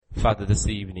Father, this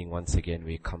evening once again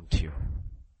we come to you.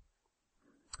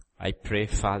 I pray,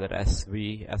 Father, as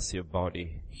we, as your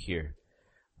body here,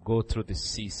 go through this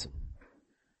season,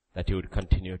 that you would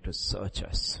continue to search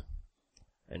us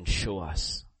and show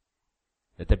us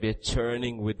that there be a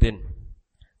churning within,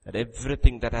 that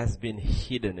everything that has been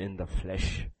hidden in the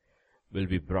flesh will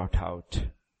be brought out,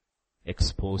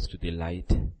 exposed to the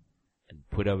light, and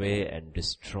put away and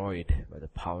destroyed by the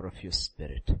power of your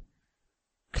Spirit,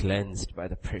 cleansed by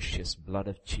the precious blood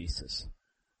of Jesus,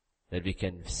 that we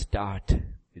can start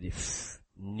with the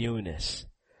newness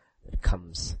that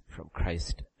comes from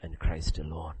Christ and Christ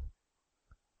alone.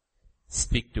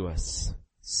 Speak to us,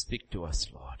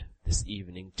 Lord, this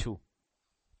evening too.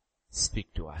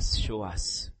 Speak to us, show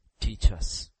us, teach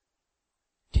us.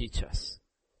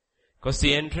 Because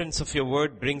the entrance of your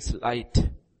word brings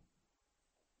light.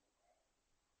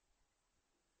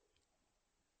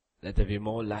 Let there be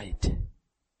more light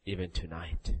even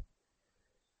tonight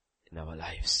in our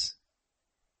lives.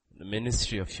 In the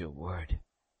ministry of your word,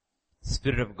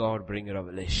 Spirit of God, bring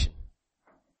revelation.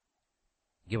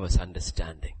 Give us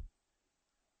understanding.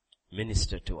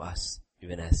 Minister to us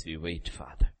even as we wait,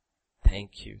 Father.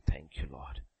 Thank you,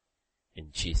 Lord. In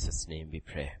Jesus' name we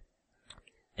pray.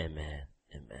 Amen.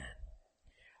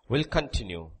 We'll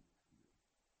continue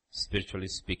spiritually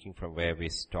speaking from where we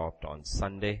stopped on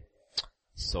Sunday.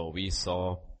 So we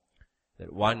saw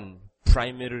that one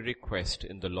primary request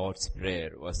in the Lord's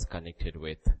Prayer was connected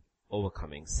with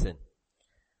overcoming sin.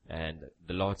 And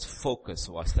the Lord's focus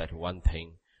was that one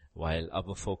thing, while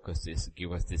our focus is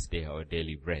give us this day our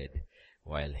daily bread,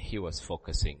 while he was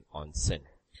focusing on sin.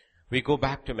 We go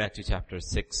back to Matthew chapter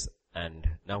 6 and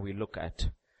now we look at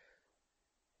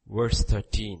verse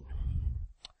 13.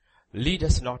 Lead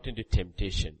us not into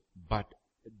temptation, but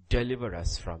deliver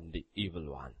us from the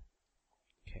evil one.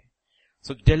 Okay.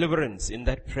 So deliverance in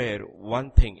that prayer,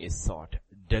 one thing is sought.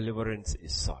 Deliverance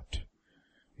is sought.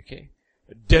 Okay.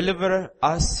 Deliver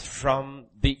us from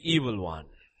the evil one.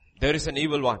 There is an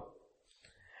evil one.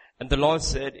 And the Lord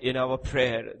said in our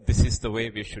prayer, this is the way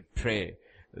we should pray,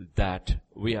 that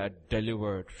we are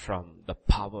delivered from the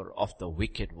power of the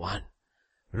wicked one.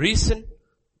 Reason?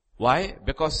 Why?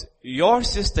 Because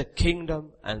yours is the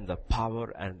kingdom and the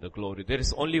power and the glory. There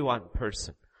is only one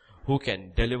person who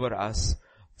can deliver us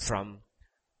from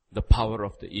the power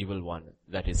of the evil one.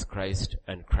 That is Christ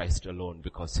and Christ alone,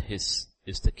 because his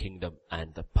is the kingdom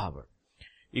and the power.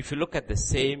 If you look at the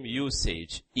same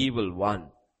usage, evil one,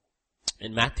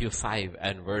 in Matthew 5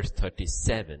 and verse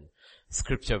 37,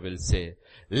 Scripture will say,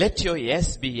 let your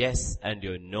yes be yes and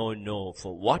your no, no,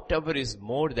 for whatever is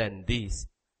more than this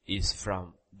is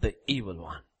from the evil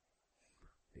one.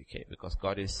 Okay, because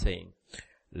God is saying,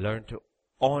 learn to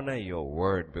honor your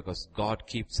word, because God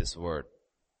keeps his word.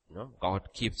 No,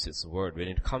 God keeps his word. When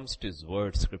it comes to his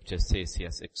word, Scripture says he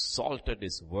has exalted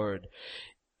his word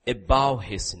above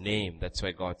his name. That's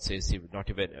why God says he not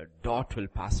even a dot will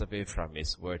pass away from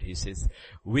his word. He says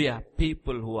we are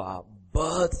people who are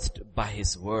birthed by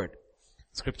his word.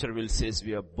 Scripture will says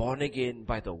we are born again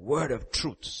by the word of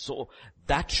truth. So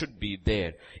that should be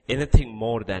there. Anything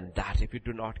more than that, if we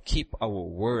do not keep our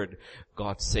word,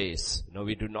 God says, no,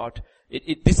 we do not.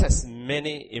 This has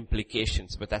many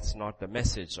implications, but that's not the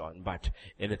message on. But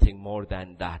anything more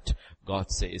than that,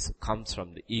 God says, comes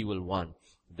from the evil one.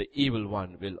 The evil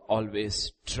one will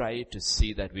always try to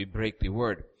see that we break the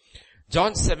word.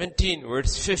 John 17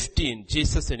 verse 15,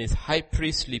 Jesus in his high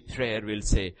priestly prayer will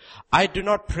say, I do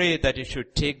not pray that you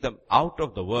should take them out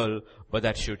of the world, but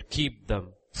that you should keep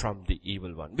them from the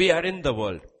evil one. We are in the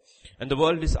world, and the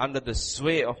world is under the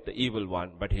sway of the evil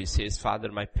one. But he says,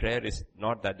 Father, my prayer is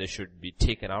not that they should be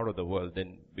taken out of the world,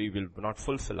 then we will not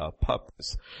fulfill our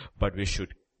purpose, but we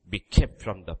should be kept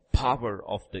from the power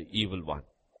of the evil one.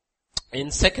 In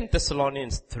 2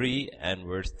 Thessalonians 3 and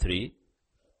verse 3,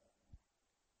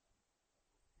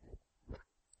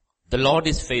 the Lord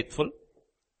is faithful,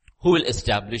 who will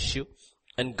establish you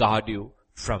and guard you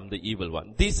from the evil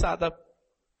one. These are the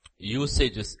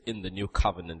usages in the New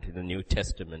Covenant, in the New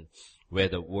Testament, where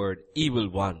the word evil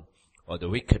one or the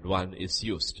wicked one is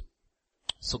used.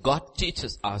 So God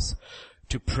teaches us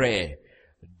to pray,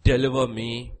 deliver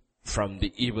me from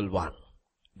the evil one.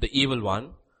 The evil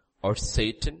one, or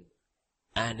Satan,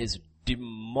 and his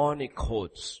demonic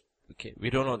hosts. Okay, we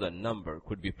don't know the number,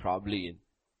 could be probably in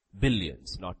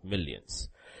billions, not millions.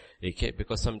 Okay,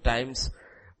 because sometimes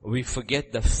we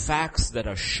forget the facts that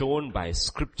are shown by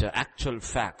Scripture, actual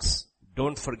facts.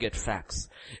 Don't forget facts.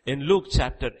 In Luke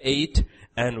chapter 8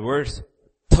 and verse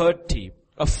 30,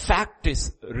 a fact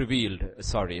is revealed.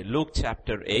 Luke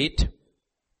chapter 8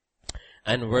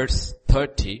 and verse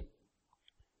 30.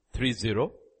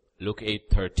 Luke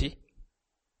 8:30.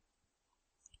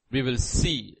 We will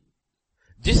see.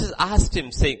 Jesus asked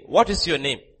him saying, what is your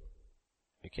name?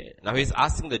 Okay. Now he's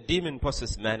asking the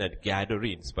demon-possessed man at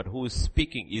Gadarenes, but who is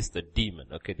speaking is the demon,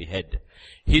 okay, the head.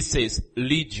 He says,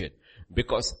 Legion,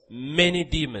 because many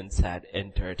demons had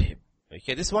entered him.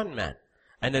 Okay, this one man.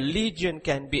 And a legion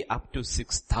can be up to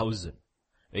 6,000.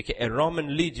 Okay, a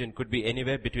Roman legion could be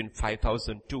anywhere between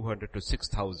 5,200 to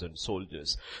 6,000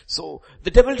 soldiers. So,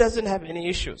 the devil doesn't have any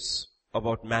issues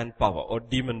about manpower or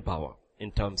demon power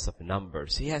in terms of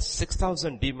numbers. He has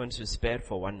 6,000 demons to spare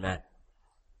for one man.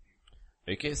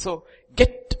 Okay, so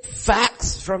get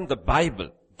facts from the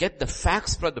Bible. Get the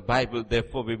facts from the Bible,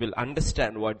 therefore we will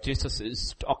understand what Jesus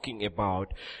is talking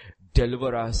about.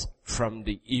 Deliver us from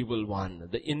the evil one,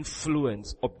 the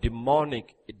influence of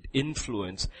demonic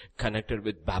influence connected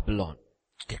with Babylon.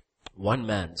 Okay. One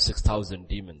man, 6,000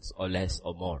 demons or less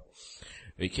or more.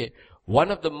 Okay.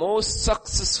 One of the most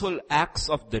successful acts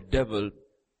of the devil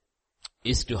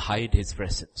is to hide his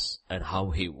presence and how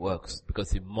he works,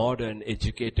 because the modern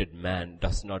educated man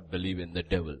does not believe in the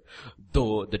devil,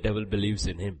 though the devil believes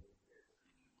in him.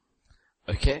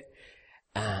 Okay?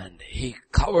 And he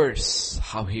covers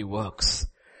how he works.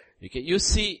 Okay? You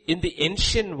see, in the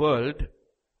ancient world,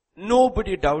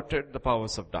 nobody doubted the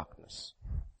powers of darkness.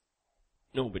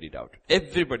 Nobody doubted.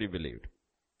 Everybody believed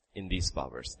in these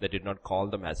powers. They did not call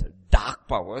them as dark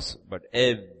powers, but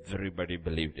everybody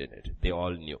believed in it. They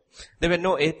all knew. There were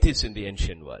no atheists in the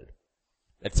ancient world.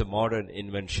 That's a modern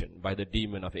invention by the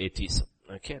demon of atheism.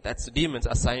 Okay, that's demons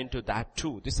assigned to that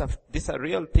too. These are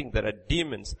real things. There are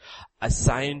demons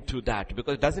assigned to that,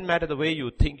 because it doesn't matter the way you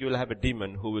think, you will have a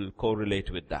demon who will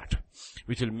correlate with that,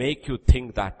 which will make you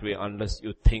think that way unless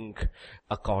you think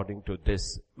according to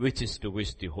this, which is to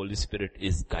which the Holy Spirit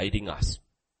is guiding us.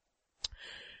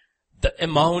 The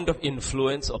amount of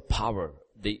influence or power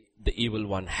the evil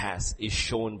one has is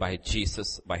shown by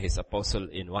Jesus, by his apostle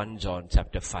in 1 John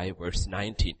chapter 5 verse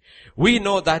 19. We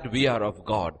know that we are of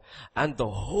God, and the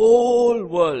whole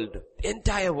world, the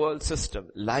entire world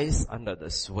system lies under the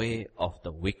sway of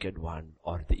the wicked one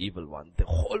or the evil one. The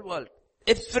whole world,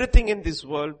 everything in this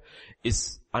world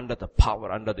is under the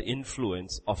power, under the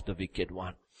influence of the wicked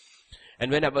one. And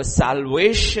whenever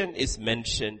salvation is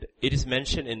mentioned, it is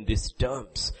mentioned in these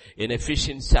terms. In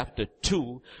Ephesians chapter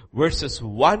 2, verses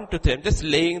 1 to 10, just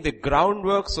laying the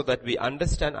groundwork so that we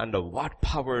understand under what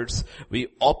powers we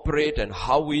operate and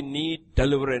how we need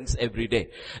deliverance every day.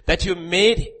 That he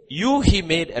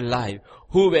made alive,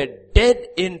 who were dead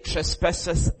in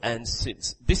trespasses and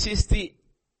sins. This is the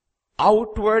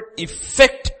outward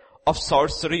effect of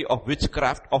sorcery, of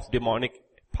witchcraft, of demonic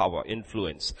power,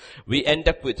 influence. We end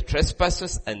up with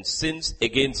trespasses and sins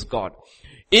against God,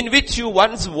 in which you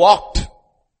once walked.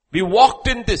 We walked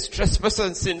in this trespasses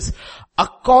and sins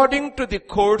according to the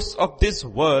course of this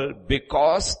world,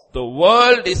 because the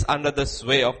world is under the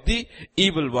sway of the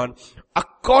evil one,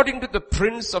 according to the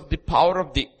prince of the power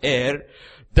of the air,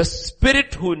 the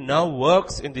spirit who now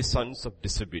works in the sons of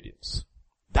disobedience.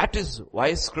 That is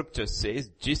why scripture says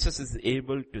Jesus is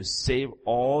able to save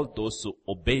all those who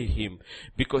obey him.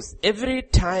 Because every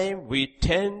time we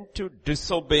tend to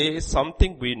disobey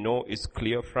something we know is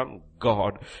clear from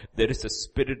God, there is a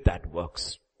spirit that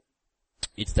works.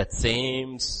 It's that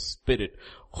same spirit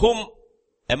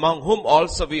among whom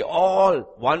also we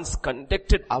all once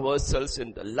conducted ourselves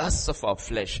in the lusts of our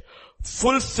flesh,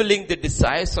 fulfilling the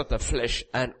desires of the flesh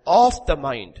and of the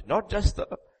mind, not just the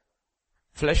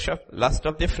lust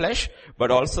of the flesh,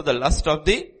 but also the lust of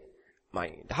the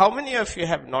mind. How many of you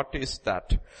have noticed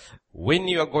that when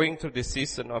you are going through the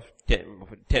season of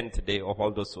 10th day of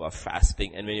all those who are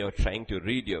fasting, and when you are trying to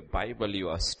read your Bible, you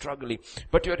are struggling,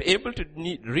 but you are able to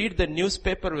read the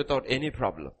newspaper without any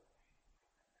problem?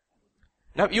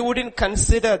 Now you wouldn't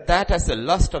consider that as a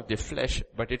lust of the flesh,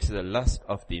 but it's a lust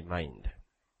of the mind.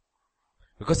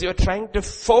 Because you're trying to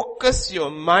focus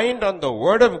your mind on the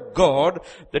word of God,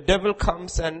 the devil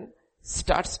comes and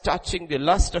starts touching the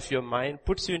lust of your mind,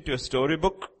 puts you into a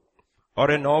storybook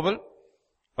or a novel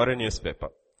or a newspaper.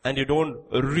 And you don't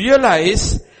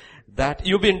realize that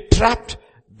you've been trapped,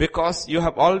 because you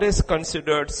have always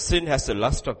considered sin as a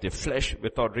lust of the flesh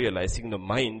without realizing the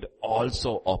mind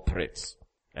also operates.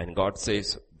 And God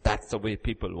says that's the way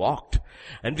people walked.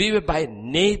 And we were by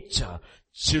nature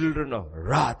children of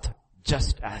wrath,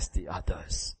 just as the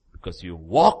others, because you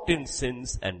walked in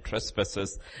sins and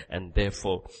trespasses, and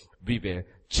therefore we were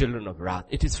children of wrath.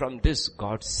 It is from this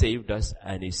God saved us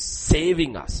and is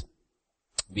saving us.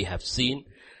 We have seen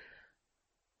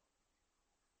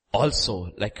also,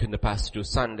 like in the past 2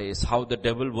 Sundays, how the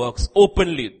devil works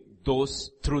openly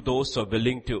through those who are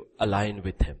willing to align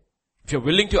with him. If you're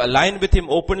willing to align with him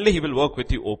openly, he will work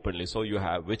with you openly. So you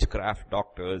have witchcraft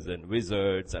doctors and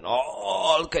wizards and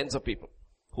all kinds of people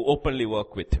who openly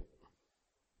work with him.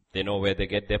 They know where they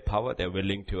get their power. They're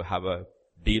willing to have a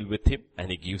deal with him, and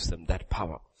he gives them that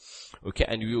power. Okay,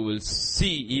 and you will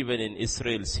see even in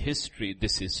Israel's history,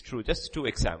 this is true. Just two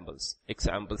examples.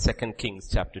 Example, 2 Kings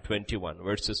chapter 21,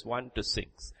 verses 1 to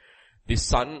 6. The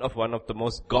son of one of the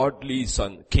most godly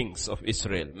kings of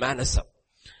Israel, Manasseh.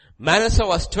 Manasseh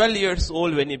was 12 years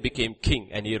old when he became king,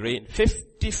 and he reigned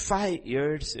 55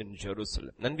 years in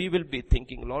Jerusalem. And we will be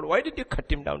thinking, Lord, why did you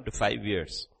cut him down to 5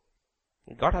 years?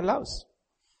 God allows.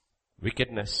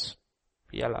 Wickedness.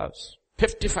 He allows.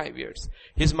 55 years.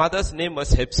 His mother's name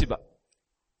was Hephzibah.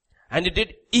 And he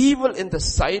did evil in the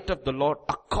sight of the Lord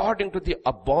according to the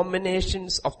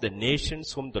abominations of the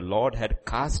nations whom the Lord had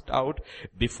cast out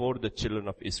before the children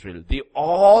of Israel.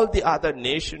 All the other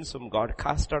nations whom God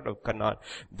cast out of Canaan,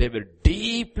 they were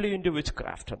deeply into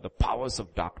witchcraft and the powers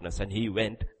of darkness, and he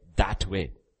went that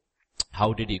way.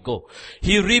 How did he go?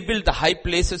 He rebuilt the high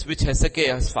places which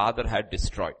Hezekiah his father had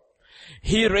destroyed.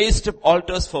 He raised up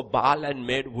altars for Baal and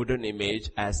made wooden image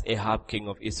as Ahab king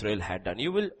of Israel had done.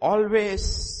 You will always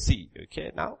see,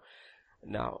 okay, now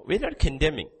we're not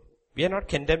condemning. We are not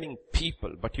condemning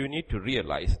people, but you need to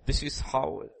realize this is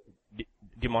how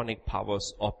demonic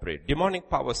powers operate. Demonic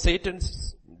power,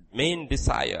 Satan's main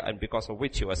desire, and because of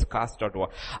which he was cast out,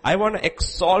 I want to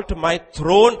exalt my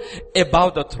throne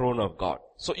above the throne of God.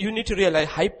 So you need to realize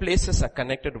high places are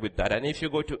connected with that. And if you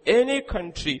go to any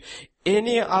country,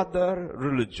 any other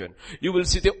religion, you will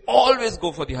see they always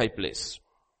go for the high place.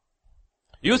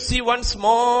 You see one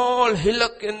small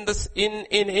hillock in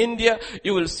India,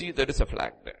 you will see there is a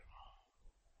flag there.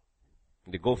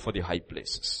 They go for the high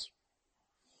places.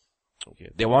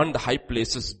 Okay. They want the high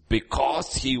places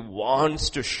because he wants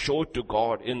to show to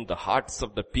God in the hearts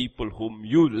of the people whom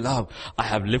you love, I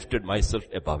have lifted myself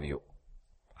above you.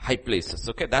 High places.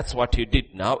 Okay, that's what he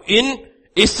did now in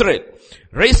Israel.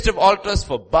 Raised up altars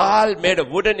for Baal, made a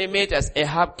wooden image as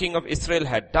Ahab king of Israel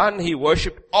had done. He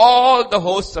worshipped all the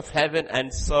hosts of heaven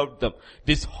and served them.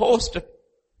 This host of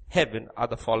heaven are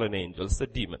the fallen angels, the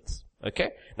demons. Okay,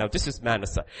 now this is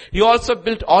Manasseh. He also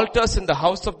built altars in the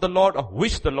house of the Lord, of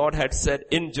which the Lord had said,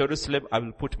 in Jerusalem I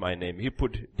will put my name. He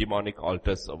put demonic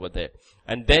altars over there.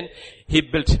 And then he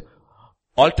built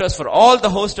altars for all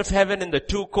the host of heaven in the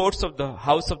two courts of the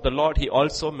house of the Lord. He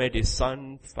also made his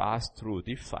son pass through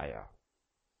the fire.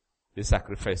 He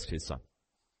sacrificed his son.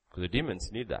 Because the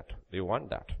demons need that. They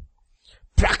want that.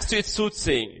 Practiced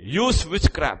soothsaying, used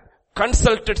witchcraft,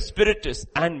 consulted spiritists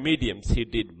and mediums. He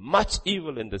did much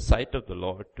evil in the sight of the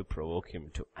Lord to provoke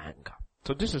him to anger.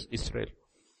 So this is Israel.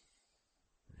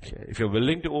 Okay. If you're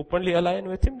willing to openly align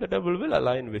with him, the devil will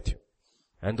align with you.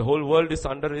 And the whole world is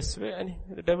under his way, and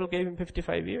the devil gave him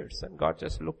 55 years. And God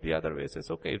just looked the other way and says,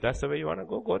 okay, if that's the way you want to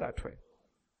go that way.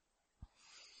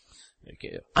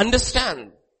 Okay.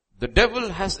 Understand, the devil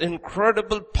has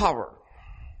incredible power.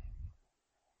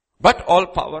 But all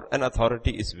power and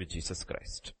authority is with Jesus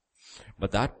Christ.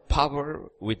 But that power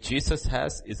which Jesus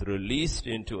has is released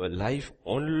into a life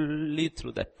only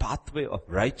through that pathway of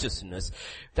righteousness.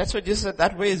 That's why Jesus said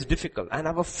that way is difficult. And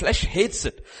our flesh hates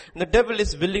it. And the devil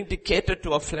is willing to cater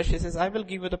to our flesh. He says, I will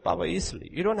give you the power easily.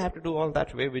 You don't have to do all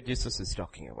that way which Jesus is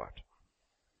talking about.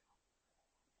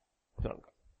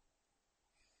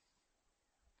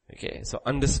 Okay, so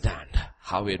understand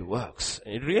how it works.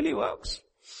 It really works.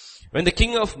 When the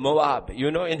king of Moab,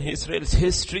 in Israel's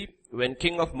history, when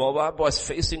king of Moab was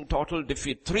facing total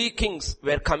defeat, 3 kings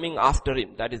were coming after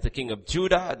him. That is the king of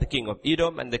Judah, the king of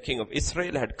Edom, and the king of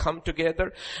Israel had come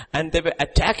together, and they were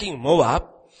attacking Moab.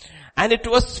 And it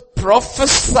was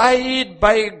prophesied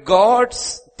by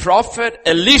God's prophet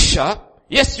Elisha,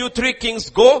 yes, you 3 kings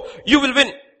go, you will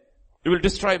win. You will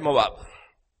destroy Moab.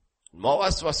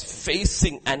 Moab was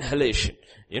facing annihilation.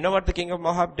 You know what the king of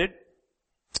Moab did?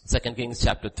 2 Kings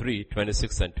chapter 3,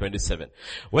 26 and 27.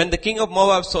 When the king of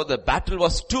Moab saw the battle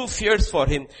was too fierce for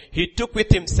him, he took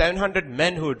with him 700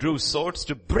 men who drew swords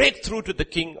to break through to the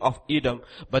king of Edom,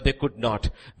 but they could not.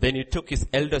 Then he took his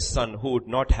eldest son who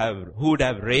would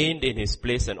have reigned in his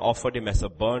place and offered him as a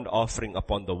burnt offering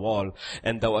upon the wall.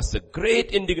 And there was a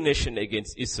great indignation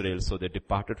against Israel, so they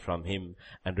departed from him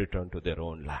and returned to their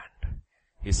own land.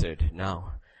 He said,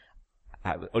 now, I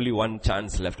have only one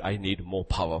chance left. I need more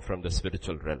power from the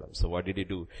spiritual realm. So what did he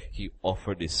do? He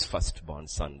offered his firstborn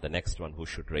son, the next one who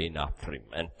should reign after him.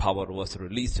 And power was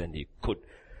released and he could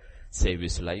save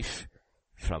his life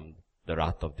from the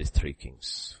wrath of these 3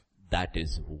 kings. That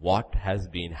is what has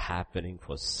been happening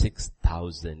for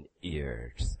 6,000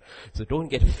 years. So don't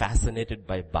get fascinated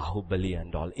by Bahubali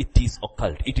and all. It is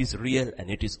occult. It is real and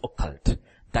it is occult.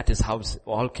 That is how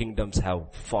all kingdoms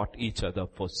have fought each other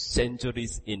for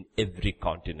centuries in every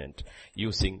continent,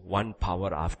 using one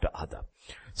power after other.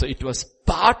 So it was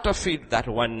part of it that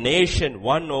one nation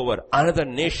won over another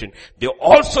nation. They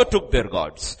also took their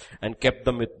gods and kept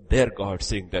them with their gods,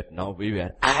 saying that now we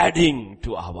were adding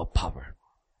to our power.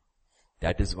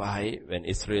 That is why when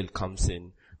Israel comes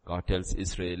in, God tells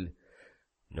Israel,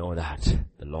 know that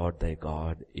the Lord thy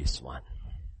God is one.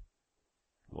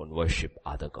 Won't worship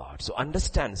other gods. So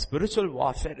understand, spiritual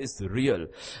warfare is real,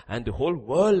 and the whole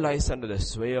world lies under the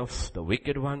sway of the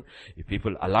wicked one. If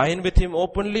people align with him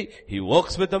openly, he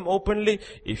works with them openly.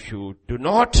 If you do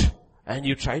not, and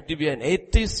you try to be an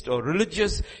atheist or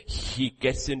religious, he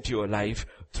gets into your life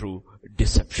through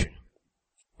deception.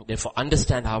 Therefore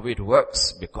understand how it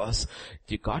works, because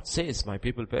God says, my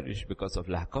people perish because of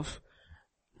lack of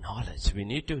knowledge. We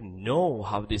need to know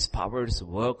how these powers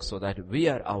work so that we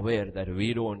are aware that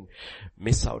we don't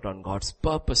miss out on God's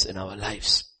purpose in our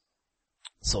lives.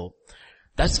 So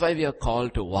that's why we are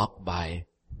called to walk by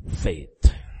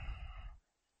faith.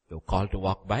 We're called to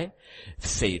walk by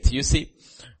faith. You see,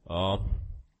 I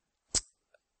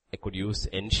could use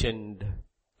ancient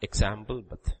example,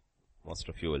 but most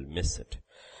of you will miss it.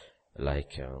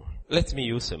 Let me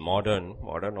use a modern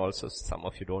also, some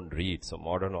of you don't read, so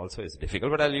modern also is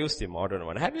difficult, but I'll use the modern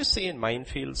one. Have you seen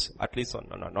minefields, at least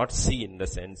not seen in the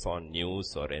sense on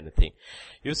news or anything?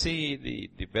 You see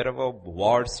the wherever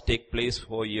wars take place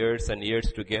for years and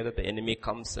years together, the enemy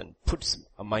comes and puts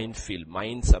a minefield.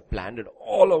 Mines are planted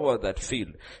all over that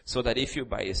field, so that if you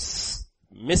by a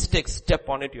mistake step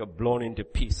on it, you're blown into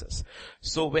pieces.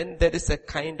 So when there is a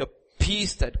kind of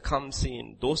peace that comes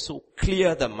in, those who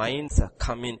clear the mines are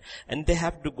coming, and they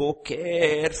have to go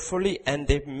carefully, and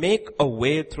they make a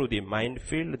way through the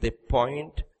minefield. They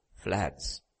point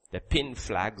flags. They pin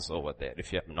flags over there,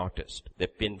 if you have noticed. They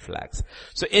pin flags.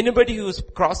 So anybody who is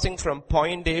crossing from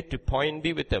point A to point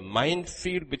B with a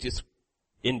minefield which is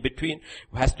in between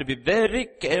has to be very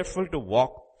careful to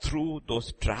walk through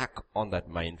those track on that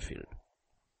minefield.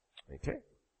 Okay?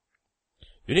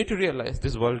 You need to realize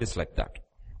this world is like that.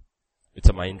 It's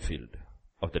a minefield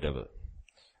of the devil.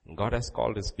 And God has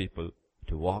called his people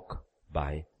to walk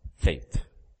by faith.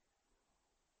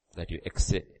 That you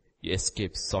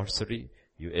escape sorcery,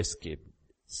 you escape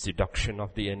seduction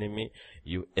of the enemy,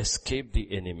 you escape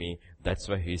the enemy. That's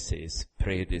why he says,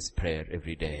 pray this prayer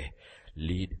every day.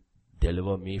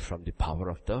 Deliver me from the power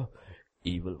of the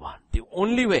evil one. The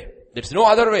only way, there's no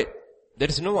other way. There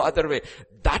is no other way.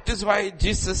 That is why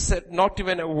Jesus said, not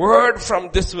even a word from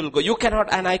this will go. You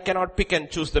cannot and I cannot pick and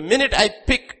choose. The minute I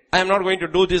pick, I am not going to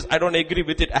do this, I don't agree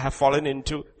with it, I have fallen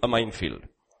into a minefield.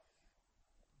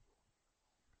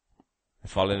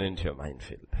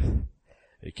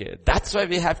 Okay, that's why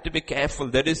we have to be careful.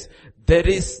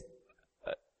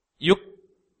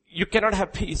 You cannot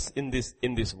have peace in this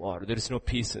war. There is no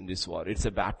peace in this war. It's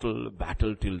a battle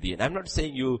till the end. I'm not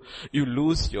saying you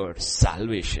lose your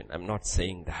salvation. I'm not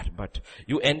saying that. But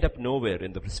you end up nowhere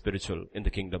in the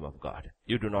kingdom of God.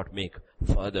 You do not make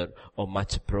further or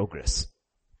much progress.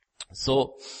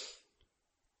 So,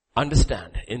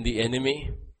 understand, in the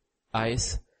enemy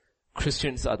eyes,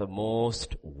 Christians are the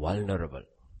most vulnerable.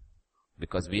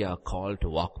 Because we are called to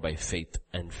walk by faith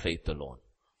and faith alone.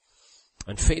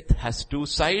 And faith has two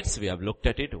sides. We have looked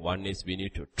at it. One is we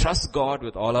need to trust God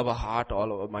with all our heart,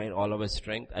 all our mind, all our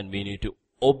strength, and we need to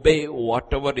obey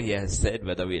whatever he has said,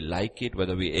 whether we like it,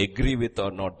 whether we agree with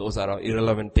or not. Those are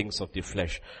irrelevant things of the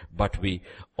flesh, but we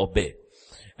obey.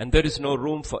 And there is no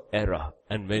room for error.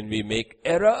 And when we make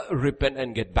error, repent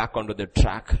and get back onto the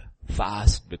track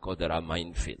fast, because there are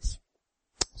minefields.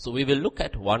 So we will look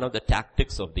at one of the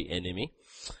tactics of the enemy.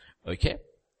 Okay?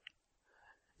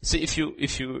 See,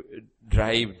 if you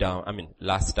drive down,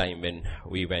 last time when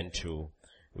we went to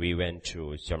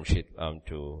Jamshid,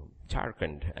 to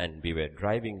Jharkhand, and we were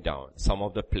driving down, some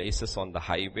of the places on the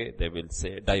highway, they will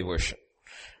say diversion.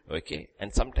 Okay?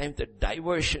 And sometimes the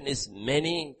diversion is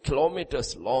many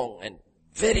kilometers long and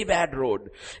very bad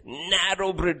road,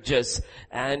 narrow bridges,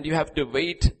 and you have to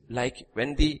wait, like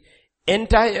when the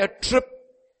entire trip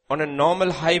on a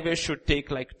normal highway should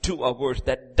take like 2 hours.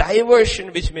 That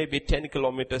diversion, which may be 10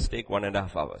 kilometers, take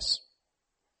 1.5 hours.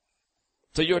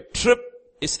 So your trip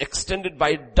is extended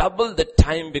by double the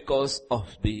time because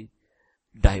of the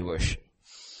diversion.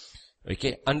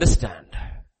 Okay, understand.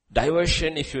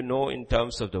 Diversion, if you know in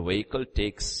terms of the vehicle,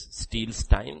 steals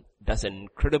time, does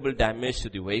incredible damage to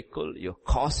the vehicle, your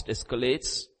cost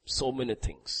escalates, so many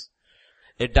things.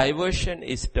 A diversion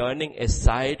is turning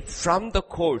aside from the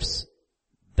course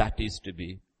that is to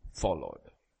be followed.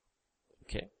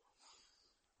 Okay?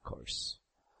 Course.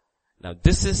 Now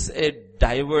this is a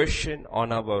diversion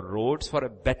on our roads for a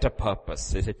better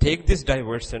purpose. They say, take this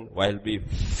diversion while we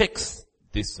fix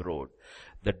this road.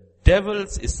 The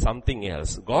devil's is something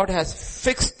else. God has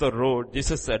fixed the road.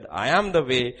 Jesus said, I am the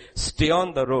way, stay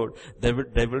on the road. The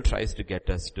devil tries to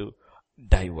get us to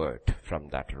divert from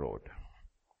that road.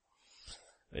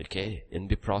 Okay, in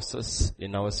the process,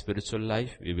 in our spiritual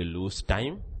life, we will lose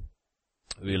time.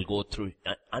 We will go through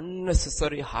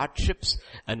unnecessary hardships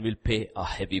and we'll pay a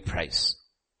heavy price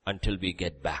until we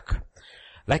get back.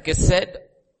 Like I said,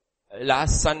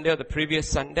 last Sunday or the previous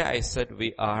Sunday, I said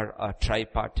we are a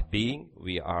tripart being.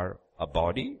 We are a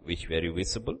body, which is very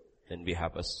visible. Then we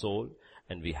have a soul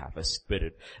and we have a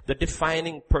spirit. The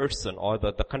defining person or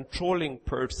the controlling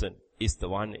person is the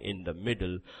one in the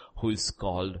middle who is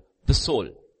called the soul.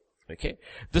 Okay?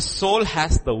 The soul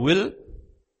has the will,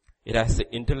 it has the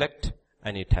intellect,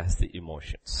 and it has the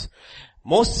emotions.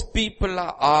 Most people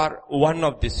are one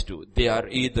of these two. They are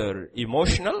either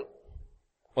emotional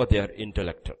or they are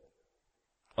intellectual,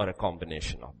 or a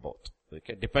combination of both.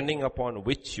 Okay? Depending upon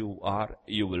which you are,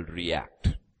 you will react.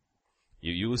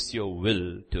 You use your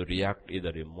will to react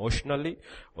either emotionally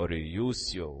or you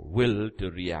use your will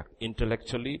to react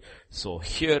intellectually. So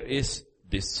here is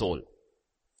the soul.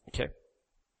 Okay?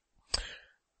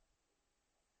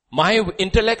 My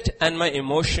intellect and my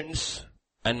emotions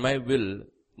and my will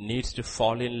needs to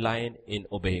fall in line in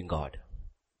obeying God.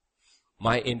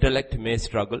 My intellect may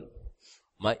struggle.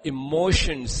 My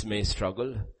emotions may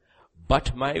struggle.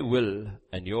 But my will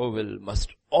and your will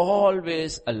must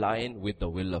always align with the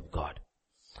will of God.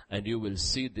 And you will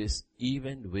see this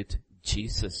even with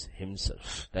Jesus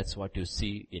himself. That's what you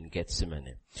see in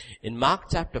Gethsemane. In Mark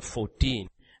chapter 14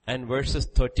 and verses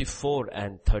 34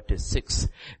 and 36,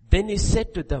 then he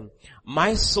said to them,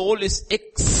 my soul is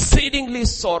exceedingly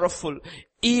sorrowful,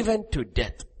 even to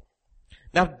death.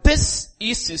 Now this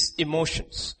is his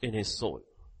emotions in his soul.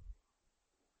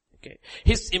 Okay.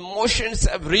 His emotions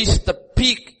have reached the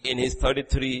peak in his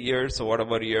 33 years or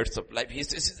whatever years of life. He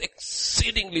says he's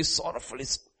exceedingly sorrowful.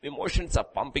 His emotions are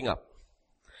pumping up.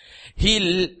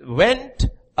 He went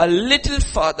a little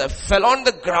further, fell on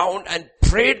the ground and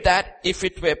prayed that if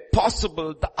it were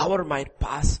possible, the hour might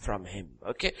pass from him.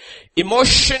 Okay.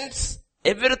 Emotions,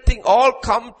 everything all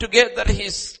come together.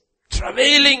 He's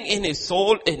travailing in his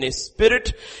soul, in his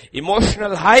spirit,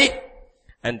 emotional high.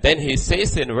 And then he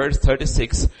says in verse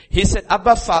 36, he said,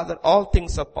 Abba Father, all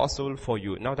things are possible for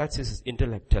you. Now that's his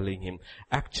intellect telling him,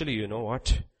 actually, you know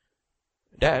what?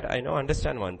 Dad, I know,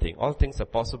 understand one thing. All things are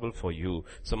possible for you.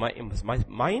 So my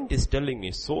mind is telling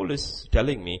me, soul is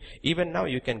telling me, even now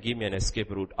you can give me an escape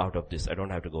route out of this. I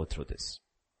don't have to go through this.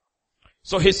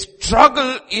 So his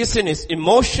struggle is in his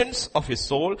emotions of his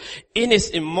soul, in his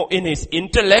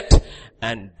intellect,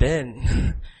 and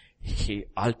then he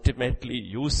ultimately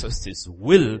uses his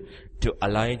will to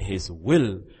align his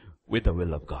will with the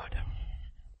will of God.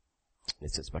 He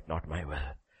says, but not my will,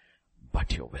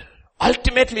 but your will.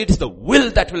 Ultimately, it is the will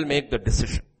that will make the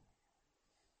decision.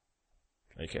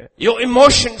 Okay? Your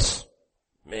emotions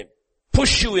may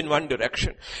push you in one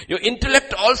direction. Your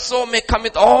intellect also may come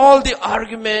with all the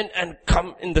argument and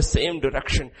come in the same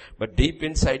direction. But deep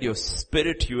inside your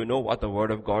spirit, you know what the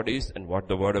Word of God is and what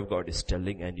the Word of God is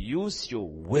telling, and use your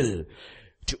will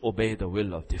to obey the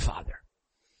will of the Father.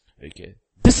 Okay?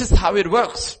 This is how it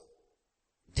works.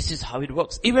 This is how it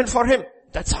works. Even for him.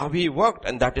 That's how he worked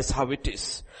and that is how it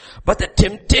is. But the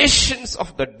temptations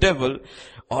of the devil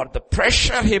or the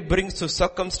pressure he brings to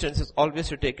circumstances always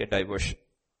to take a diversion.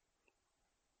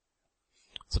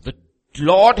 So the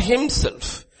Lord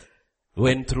himself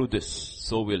went through this.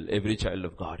 So will every child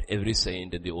of God, every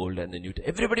saint in the Old and the New.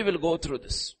 Everybody will go through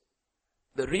this.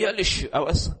 The real issue, I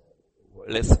was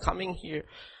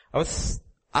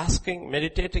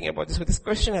meditating about this. But this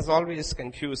question has always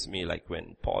confused me, like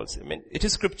when it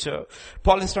is scripture.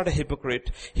 Paul is not a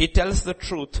hypocrite. He tells the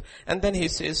truth. And then he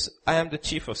says, I am the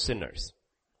chief of sinners.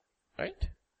 Right?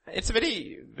 It's a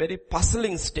very, very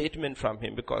puzzling statement from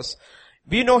him because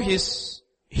we know he's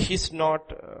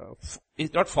not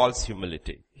false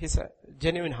humility. He's a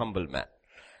genuine humble man.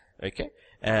 Okay?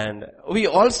 And we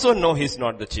also know he's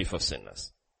not the chief of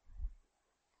sinners.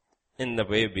 In the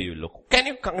way we look. Can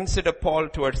you consider Paul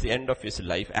towards the end of his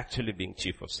life actually being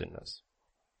chief of sinners?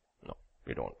 No,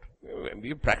 we don't.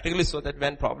 We practically saw that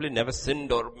man probably never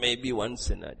sinned or maybe one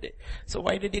sin a day. So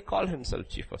why did he call himself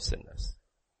chief of sinners?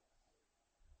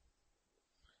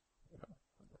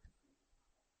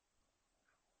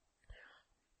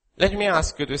 Let me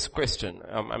ask you this question.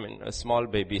 Small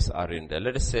babies are in there.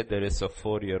 Let us say there is a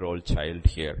 4-year-old child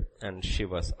here and she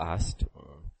was asked,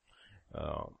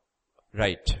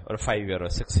 right, or a 5-year or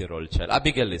 6-year-old child.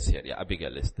 Abigail is here. Yeah,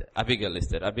 Abigail is there. Abigail is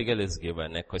there. Abigail is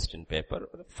given a question paper.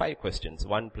 5 questions.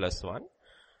 1 plus 1,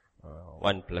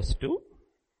 1 plus 2,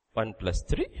 1 plus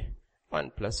 3,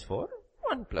 1 plus 4,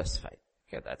 1 plus 5.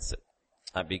 Okay, that's it.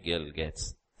 Abigail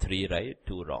gets 3 right,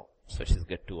 2 wrong. So she's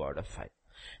got 2 out of 5.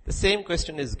 The same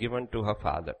question is given to her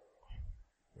father.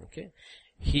 Okay.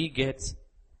 He gets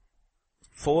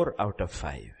 4 out of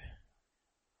 5.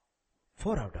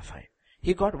 4 out of 5.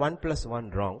 He got 1 plus 1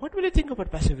 wrong. What will you think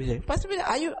about Pastor Vijay? Pastor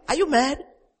Vijay, are you mad?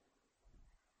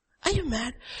 Are you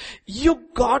mad? You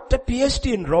got a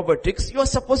PhD in robotics. You are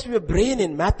supposed to be a brain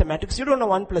in mathematics. You don't know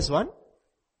 1 plus 1?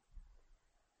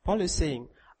 Paul is saying,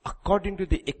 according to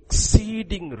the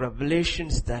exceeding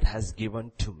revelations that has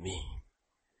given to me,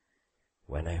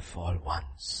 when I fall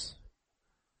once,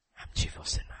 I'm chief of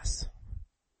sinners.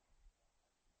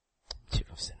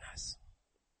 Chief of sinners.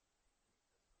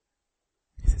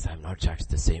 He says, I'm not judged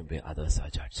the same way others are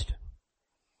judged.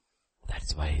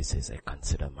 That's why he says, I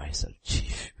consider myself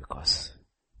chief, because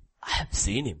I have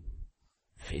seen him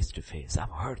face to face.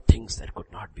 I've heard things that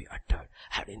could not be uttered.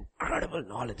 I had incredible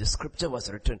knowledge. The scripture was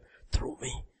written through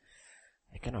me.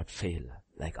 I cannot fail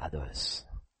like others.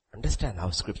 Understand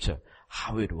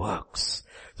how it works.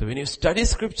 So when you study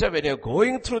scripture, when you're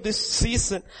going through this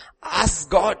season, ask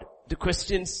God the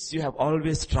questions you have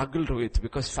always struggled with,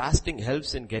 because fasting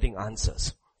helps in getting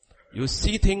answers. You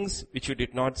see things which you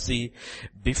did not see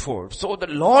before. So the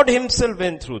Lord himself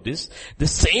went through this. The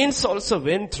saints also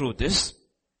went through this.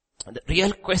 And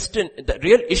the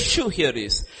real issue here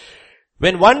is,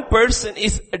 when one person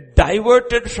is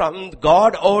diverted from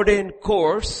God-ordained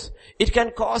course, it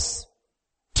can cause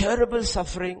terrible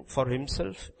suffering for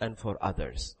himself and for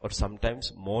others, or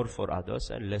sometimes more for others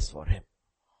and less for him.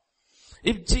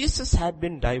 If Jesus had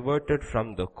been diverted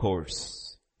from the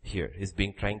course, here he's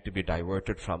trying to be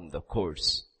diverted from the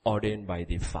course ordained by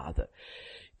the Father,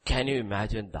 can you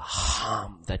imagine the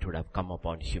harm that would have come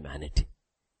upon humanity?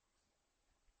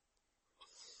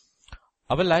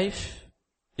 Our life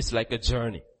is like a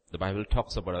journey. The Bible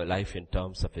talks about our life in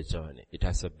terms of a journey. It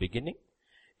has a beginning,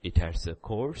 it has a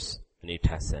course, and it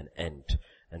has an end.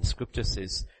 And scripture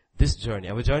says, this journey,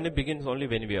 our journey begins only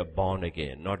when we are born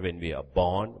again. Not when we are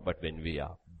born, but when we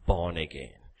are born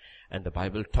again. And the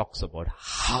Bible talks about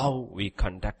how we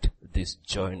conduct this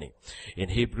journey. In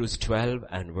Hebrews 12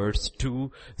 and verse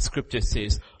 2, scripture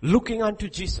says, looking unto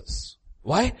Jesus.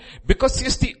 Why? Because he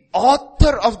is the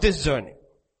author of this journey.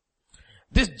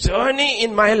 This journey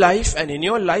in my life and in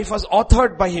your life was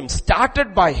authored by him,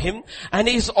 started by him, and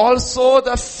he is also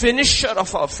the finisher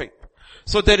of our faith.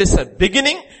 So there is a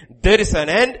beginning, there is an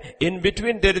end, in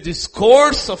between there is this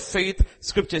course of faith.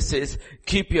 Scripture says,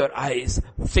 keep your eyes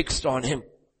fixed on him.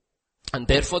 And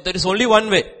therefore there is only one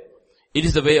way. It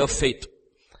is the way of faith.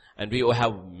 And we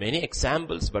have many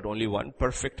examples, but only one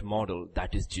perfect model,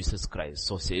 that is Jesus Christ.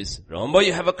 So says, remember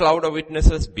you have a cloud of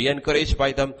witnesses, be encouraged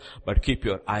by them, but keep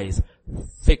your eyes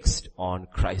fixed on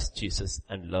Christ Jesus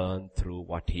and learn through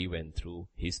what he went through,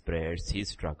 his prayers, his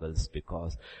struggles,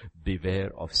 because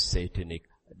beware of satanic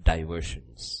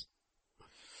diversions.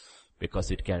 Because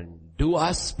it can do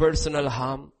us personal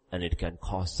harm, and it can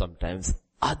cause sometimes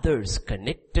others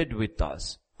connected with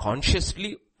us,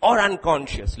 consciously or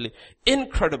unconsciously,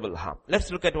 incredible harm.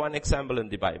 Let's look at one example in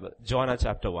the Bible. Jonah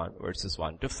chapter 1 verses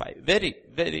 1 to 5. Very,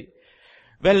 very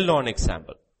well-known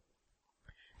example.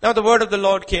 Now the word of the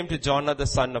Lord came to Jonah the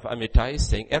son of Amittai,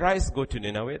 saying, arise, go to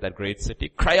Nineveh, that great city,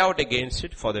 cry out against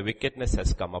it, for the wickedness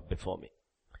has come up before me.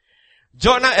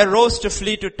 Jonah arose to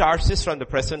flee to Tarsus from the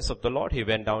presence of the Lord. He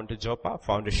went down to Joppa,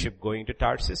 found a ship going to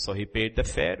Tarsus, so he paid the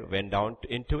fare, went down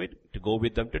into it to go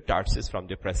with them to Tarsus from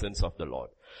the presence of the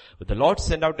Lord. But the Lord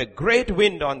sent out a great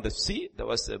wind on the sea. There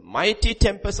was a mighty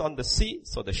tempest on the sea,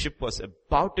 so the ship was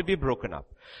about to be broken up.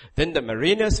 Then the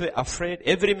mariners were afraid.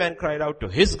 Every man cried out to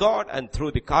his God and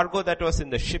threw the cargo that was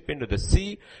in the ship into the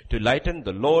sea to lighten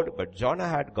the load. But Jonah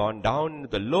had gone down into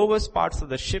the lowest parts of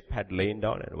the ship, had lain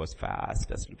down, and was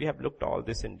fast asleep. We have looked all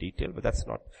this in detail, but that's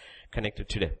not connected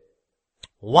today.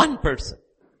 One person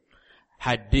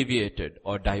had deviated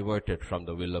or diverted from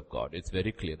the will of God. It's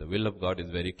very clear. The will of God is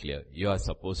very clear. You are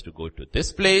supposed to go to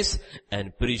this place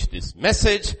and preach this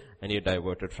message, and you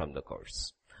diverted from the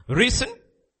course. Reason?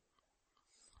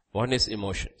 One is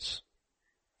emotions.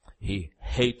 He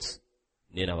hates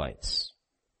Ninevites.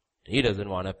 He doesn't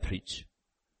want to preach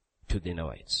to the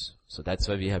Ninevites. So that's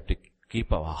why we have to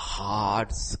keep our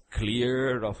hearts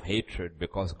clear of hatred,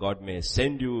 because God may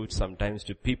send you sometimes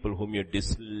to people whom you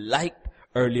disliked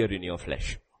earlier in your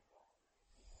flesh.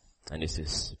 And he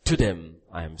says, to them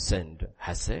I am sent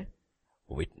as a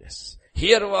witness.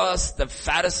 Here was the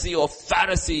Pharisee of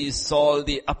Pharisees, Saul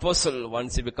the apostle.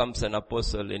 Once he becomes an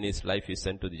apostle in his life, he's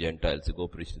sent to the Gentiles to go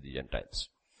preach to the Gentiles.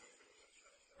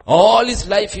 All his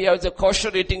life he was a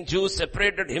kosher eating Jew,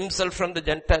 separated himself from the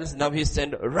Gentiles. Now he's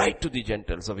sent right to the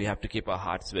Gentiles. So we have to keep our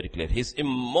hearts very clear. His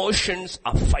emotions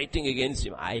are fighting against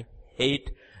him. I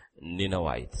hate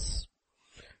Ninevites.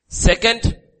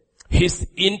 Second, his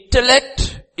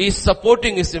intellect is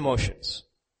supporting his emotions.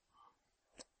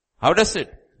 How does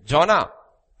it? Jonah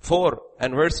 4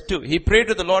 and verse 2. He prayed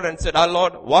to the Lord and said, our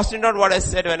Lord, was it not what I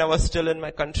said when I was still in my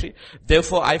country?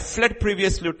 Therefore I fled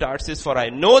previously to Tarsus, for I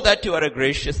know that you are a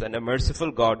gracious and a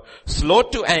merciful God, slow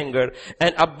to anger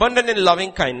and abundant in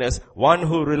loving kindness, one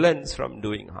who relents from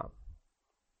doing harm.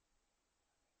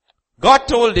 God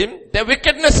told him, their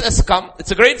wickedness has come.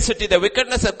 It's a great city. Their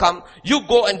wickedness has come. You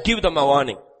go and give them a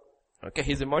warning. Okay,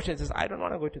 his emotion says, I don't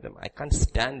want to go to them. I can't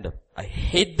stand them. I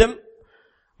hate them.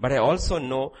 But I also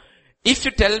know, if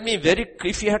you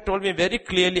have told me very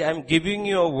clearly, I'm giving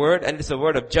you a word and it's a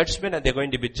word of judgment and they're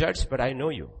going to be judged, but I know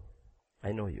you.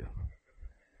 I know you.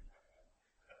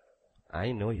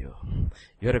 I know you.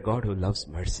 You're a God who loves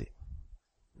mercy,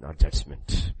 not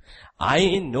judgment.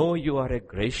 I know you are a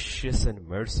gracious and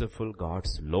merciful God,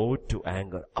 slow to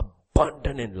anger,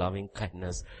 abundant in loving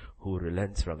kindness, who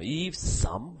relents from if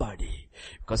somebody,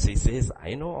 because he says,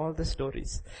 I know all the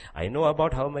stories. I know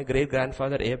about how my great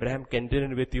grandfather Abraham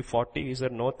continued with you 40. He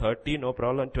said, no, 30, no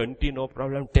problem, 20, no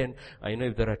problem, 10. I know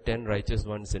if there are 10 righteous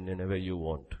ones in Nineveh, you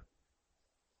won't.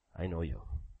 I know you.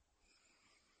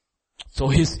 So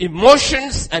his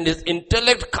emotions and his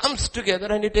intellect comes together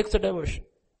and he takes a diversion.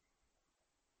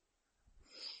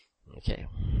 Okay.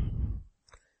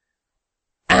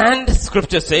 And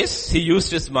scripture says he used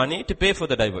his money to pay for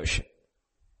the diversion.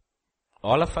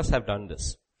 All of us have done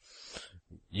this.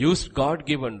 Used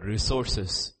God-given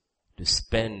resources to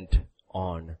spend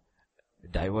on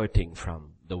diverting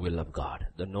from the will of God,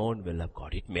 the known will of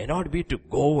God. It may not be to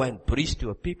go and preach to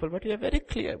a people, but we are very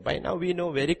clear. By now we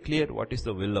know very clear what is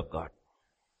the will of God.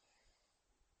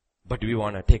 But we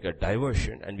want to take a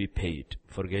diversion and we pay it,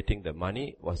 forgetting the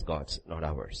money was God's, not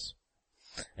ours.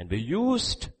 And we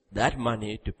used that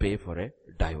money to pay for a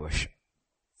diversion.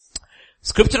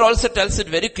 Scripture also tells it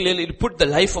very clearly, it put the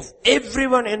life of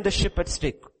everyone in the ship at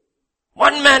stake.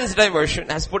 One man's diversion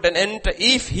has put an end to,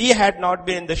 if he had not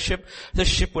been in the ship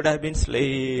would have been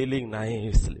sailing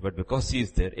nicely. But because he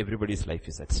is there, everybody's life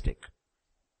is at stake.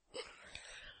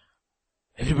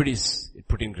 Everybody's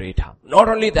put in great harm. Not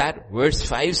only that, verse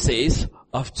 5 says,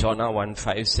 of Jonah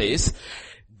 1:5 says,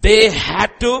 they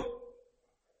had to,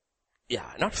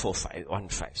 not 4:5,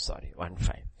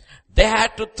 1:5. They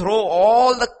had to throw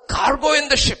all the cargo in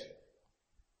the ship.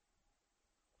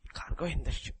 Cargo in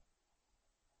the ship.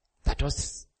 That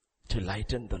was to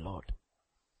lighten the load.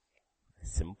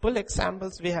 Simple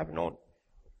examples we have known.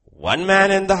 One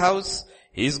man in the house,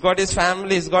 he's got his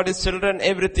family, he's got his children,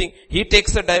 everything. He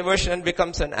takes a diversion and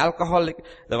becomes an alcoholic.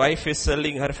 The wife is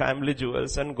selling her family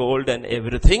jewels and gold and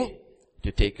everything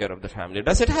to take care of the family.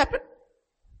 Does it happen?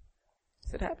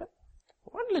 Does it happen?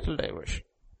 One little diversion.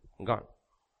 Gone.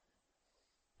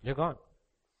 You're gone.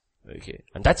 Okay.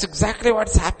 And that's exactly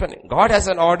what's happening. God has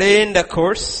an ordained a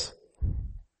course.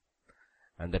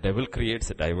 And the devil creates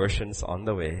diversions on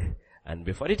the way. And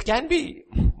before it can be,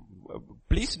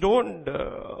 please don't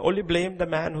only blame the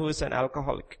man who is an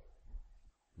alcoholic.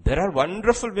 There are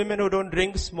wonderful women who don't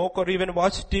drink, smoke or even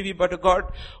watch TV, but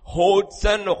God hoards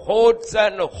and hoards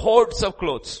and hoards of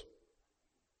clothes,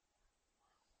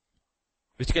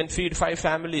 which can feed 5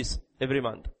 families every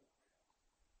month.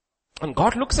 And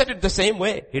God looks at it the same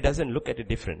way. He doesn't look at it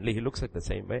differently. He looks at it the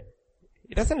same way.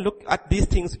 He doesn't look at these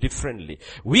things differently.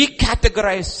 We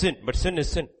categorize sin, but sin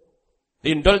is sin.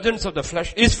 The indulgence of the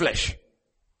flesh is flesh.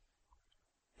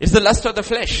 It's the lust of the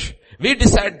flesh. We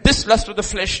decide this lust of the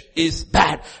flesh is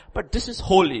bad, but this is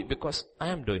holy because I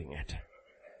am doing it.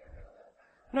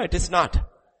 No, it is not.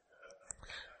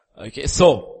 Okay,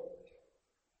 so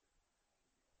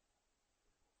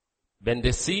when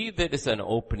they see there is an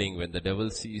opening, when the devil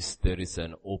sees there is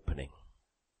an opening,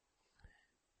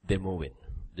 they move in.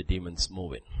 The demons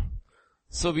move in.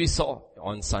 So we saw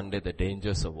on Sunday the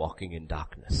dangers of walking in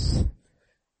darkness.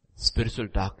 Spiritual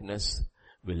darkness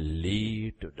will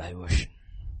lead to diversion.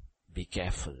 Be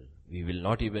careful. We will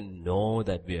not even know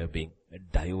that we are being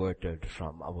diverted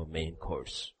from our main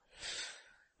course.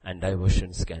 And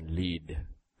diversions can lead,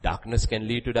 darkness can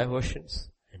lead to diversions,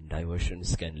 and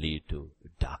diversions can lead to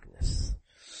darkness.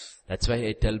 That's why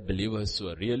I tell believers who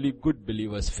are really good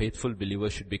believers, faithful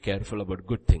believers, should be careful about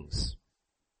good things,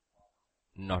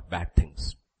 not bad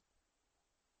things.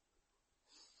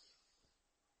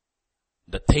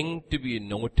 The thing to be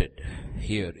noted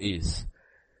here is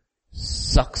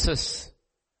success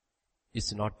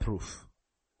is not proof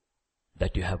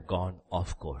that you have gone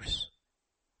off course.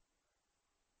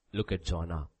 Look at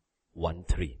Jonah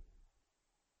 1:3.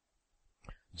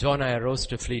 Jonah arose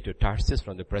to flee to Tarsus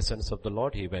from the presence of the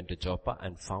Lord. He went to Joppa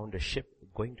and found a ship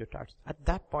going to Tarsus. At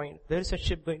that point, there is a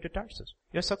ship going to Tarsus.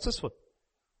 You're successful.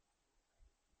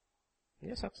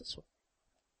 You're successful.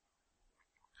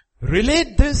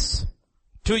 Relate this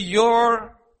to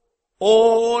your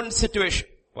own situation,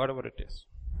 whatever it is.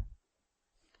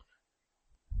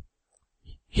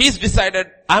 He's decided,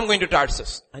 I'm going to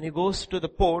Tarsus. And he goes to the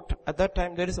port. At that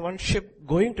time, there is one ship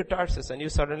going to Tarsus, and you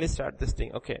suddenly start this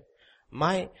thing. Okay,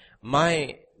 my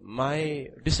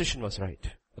decision was right.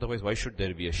 Otherwise, why should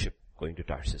there be a ship going to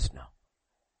Tarsus now?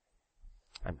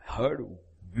 I've heard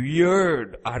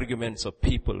weird arguments of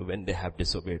people when they have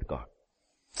disobeyed God.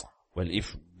 Well,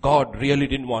 if God really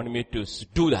didn't want me to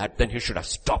do that, then He should have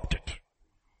stopped it.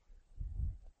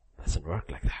 Doesn't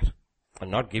work like that. I'm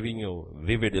not giving you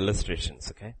vivid illustrations,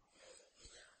 okay?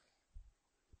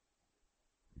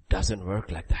 Doesn't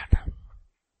work like that.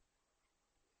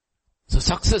 So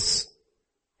success.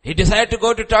 He decided to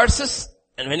go to Tarsus,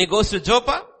 and when he goes to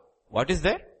Joppa, what is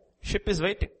there? Ship is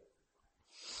waiting.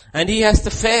 And he has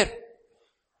the fare.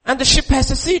 And the ship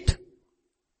has a seat.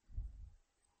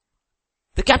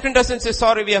 The captain doesn't say,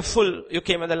 sorry, we are full. You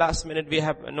came at the last minute, we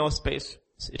have no space.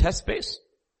 It has space.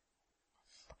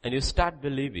 And you start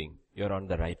believing you're on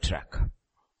the right track.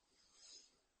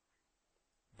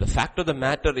 The fact of the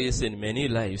matter is, in many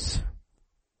lives,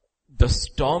 the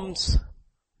storms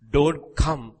don't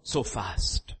come so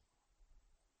fast.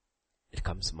 It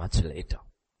comes much later.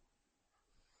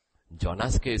 In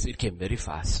Jonah's case, it came very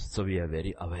fast, so we are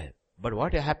very aware. But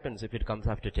what happens if it comes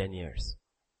after 10 years?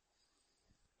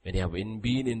 When you have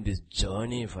been in this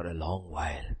journey for a long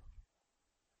while.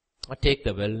 Or take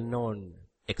the well-known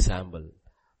example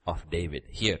of David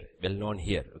here, well known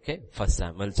here, okay? 1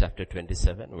 Samuel chapter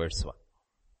 27 verse 1.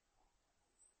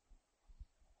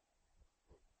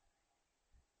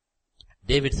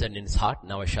 David said in his heart,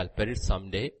 now I shall perish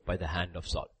someday by the hand of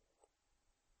Saul.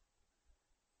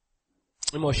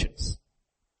 Emotions.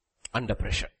 Under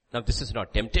pressure. Now this is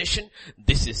not temptation.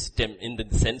 This is in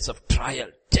the sense of trial,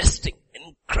 testing,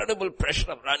 incredible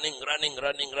pressure of running.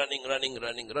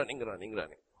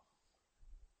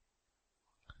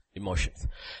 Emotions.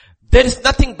 There is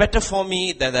nothing better for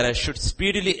me than that I should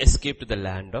speedily escape to the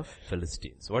land of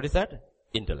Philistines. What is that?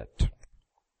 Intellect.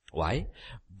 Why?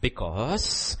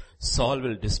 Because Saul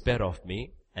will despair of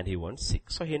me and he won't seek.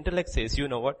 So intellect says, you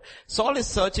know what? Saul is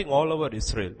searching all over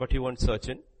Israel, but he won't search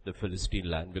in the Philistine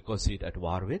land because he's at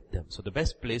war with them. So the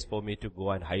best place for me to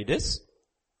go and hide is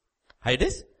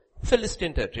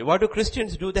Philistine territory. What do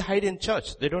Christians do? They hide in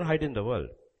church. They don't hide in the world.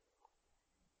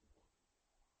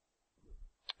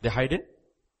 They hide in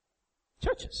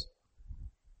churches.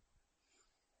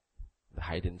 They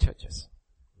hide in churches.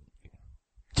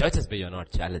 Churches where you're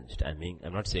not challenged. I mean,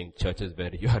 I'm not saying churches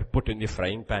where you are put in the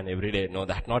frying pan every day. No,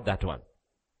 not that one.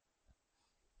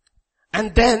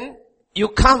 And then you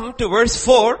come to verse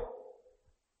 4.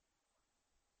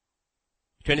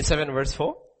 27 verse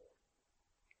 4.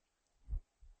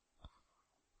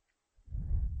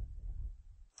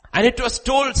 And it was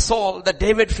told Saul that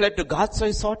David fled to God, so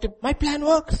he sought him. My plan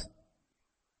works.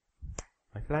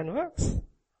 My plan works.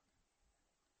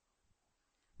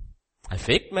 I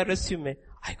faked my resume.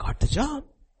 I got the job.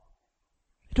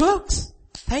 It works.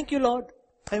 Thank you, Lord.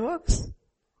 It works.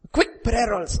 Quick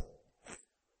prayer also.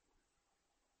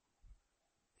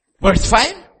 Verse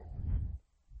 5.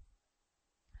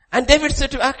 And David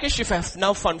said to Achish, if I have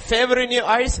now found favor in your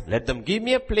eyes, let them give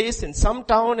me a place in some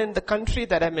town in the country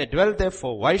that I may dwell there.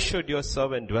 For why should your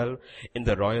servant dwell in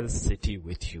the royal city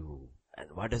with you? And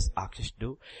what does Achish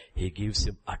do? He gives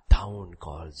him a town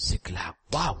called Ziklag.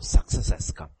 Wow, success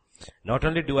has come. Not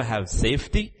only do I have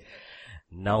safety,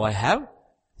 now I have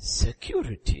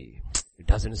security. It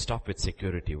doesn't stop with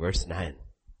security. Verse 9.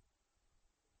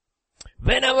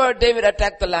 Whenever David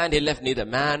attacked the land, he left neither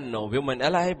man nor woman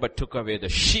alive, but took away the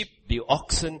sheep, the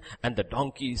oxen, and the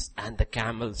donkeys, and the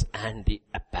camels, and the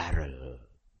apparel.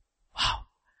 Wow.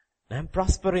 I'm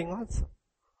prospering also.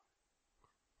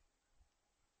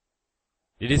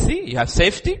 Did you see? You have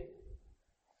safety.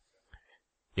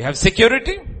 You have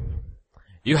security.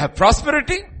 You have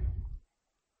prosperity.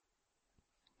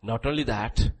 Not only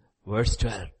that, verse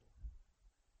 12.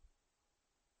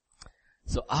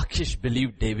 So Achish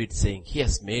believed David, saying, he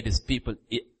has made his people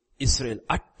Israel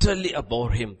utterly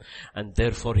abhor him, and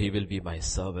therefore he will be my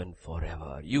servant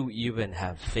forever. You even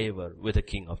have favor with the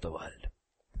king of the world.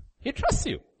 He trusts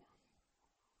you.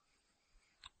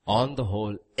 On the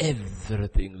whole,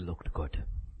 everything looked good.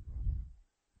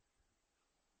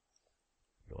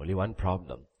 Only one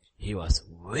problem. He was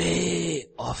way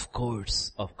off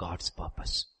course of God's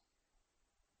purpose.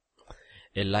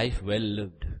 A life well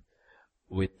lived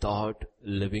without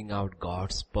living out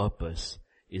God's purpose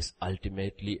is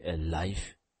ultimately a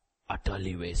life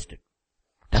utterly wasted.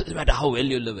 Doesn't matter how well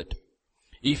you live it.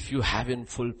 If you haven't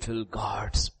fulfilled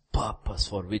God's purpose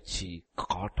for which He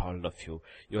caught hold of you,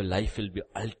 your life will be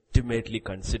ultimately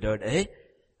considered a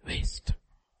waste.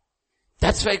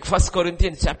 That's why 1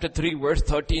 Corinthians chapter 3 verse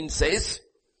 13 says,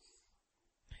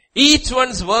 each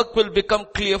one's work will become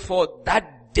clear, for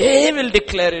that day will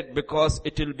declare it, because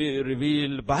it will be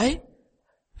revealed by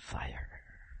fire.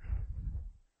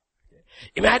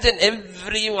 Imagine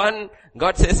everyone,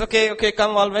 God says, okay,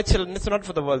 come all my children. It's not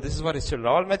for the world, this is for His children.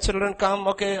 All my children come,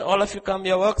 okay, all of you come,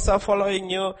 your works are following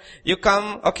you. You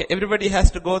come, okay, everybody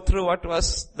has to go through what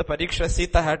was the pariksha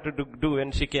Sita had to do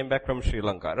when she came back from Sri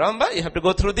Lanka. Remember, you have to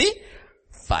go through the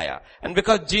fire. And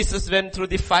because Jesus went through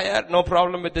the fire, no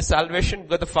problem with the salvation,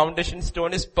 because the foundation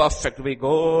stone is perfect. We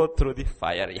go through the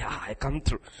fire. Yeah, I come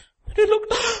through. But you look,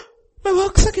 my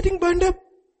works are getting burned up.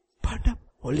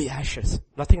 Only ashes.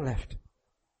 Nothing left.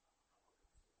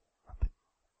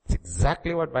 It's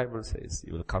exactly what Bible says.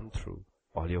 You will come through.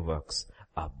 All your works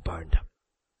are burned up.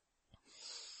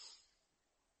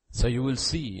 So you will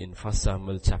see in 1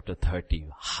 Samuel chapter 30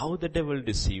 how the devil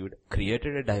deceived,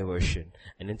 created a diversion.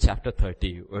 And in chapter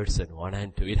 30 verses 1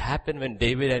 and 2, it happened when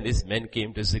David and his men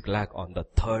came to Ziklag on the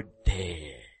third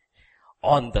day.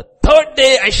 On the third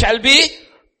day I shall be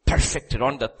perfected.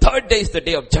 On the third day is the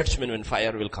day of judgment when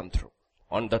fire will come through.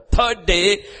 On the third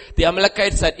day, the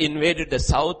Amalekites had invaded the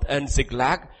south and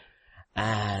Ziklag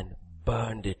and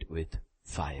burned it with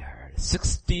fire.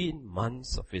 16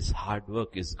 months of his hard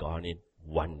work is gone in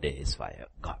one day's fire.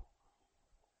 Gone.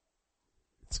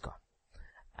 It's gone.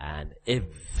 And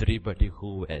everybody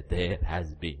who were there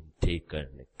has been taken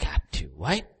captive.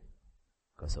 Why?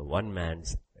 Because of one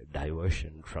man's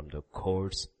diversion from the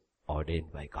course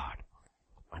ordained by God.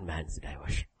 One man's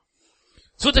diversion.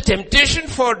 So the temptation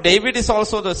for David is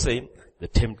also the same. The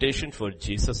temptation for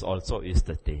Jesus also is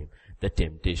the same. The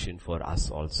temptation for us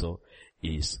also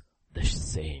is the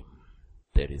same.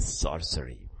 There is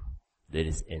sorcery. There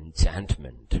is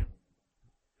enchantment.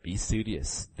 Be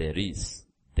serious. There is.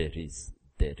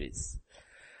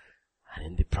 And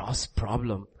in the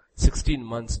problem, 16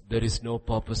 months, there is no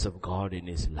purpose of God in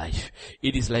his life.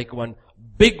 It is like one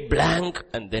big blank,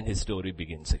 and then his story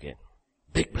begins again.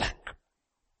 Big blank.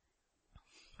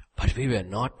 But we were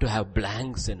not to have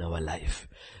blanks in our life.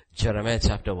 Jeremiah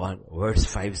chapter 1 verse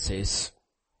 5 says,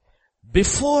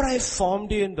 before I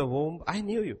formed you in the womb, I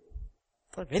knew you.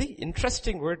 A very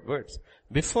interesting words.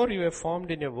 Before you were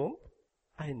formed in your womb,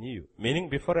 I knew you. Meaning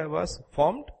before I was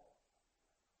formed,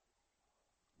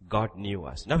 God knew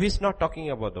us. Now He's not talking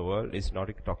about the world, He's not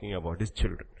talking about His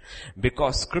children.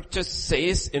 Because scripture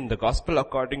says in the gospel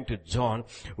according to John,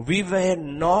 we were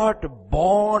not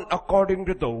born according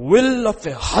to the will of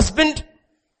a husband,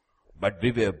 but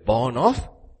we were born of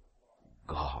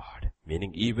God.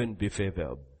 Meaning even before we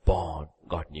were born,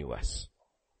 God knew us.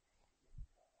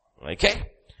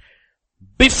 Okay?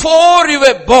 Before you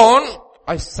were born,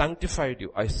 I sanctified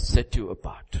you, I set you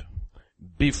apart.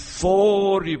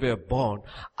 Before you were born,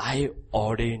 I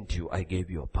ordained you, I gave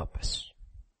you a purpose.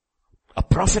 A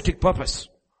prophetic purpose.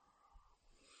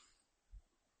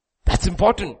 That's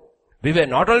important. We were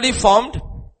not only formed,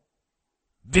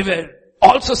 we were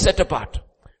also set apart.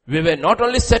 We were not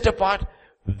only set apart,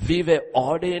 we were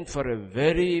ordained for a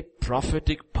very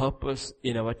prophetic purpose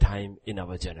in our time, in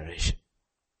our generation.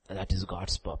 And that is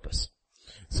God's purpose.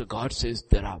 So God says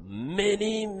there are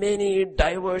many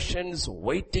diversions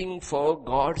waiting for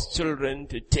God's children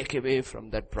to take away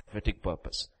from that prophetic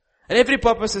purpose. And every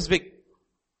purpose is big.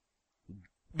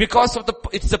 Because of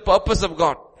it's the purpose of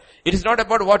God. It is not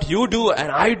about what you do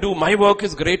and I do. My work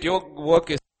is great, your work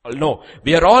is small. No.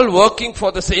 We are all working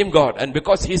for the same God. And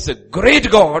because He's a great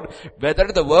God, whether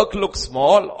the work looks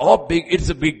small or big, it's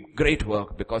a big, great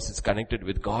work because it's connected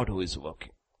with God who is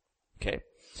working. Okay?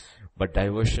 But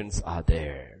diversions are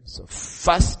there. So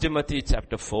 1 Timothy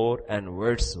chapter 4 and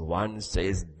verse 1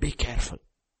 says, be careful.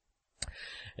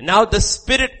 Now the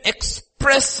Spirit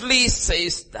expressly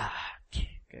says that.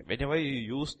 Okay, whenever you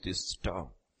use this term,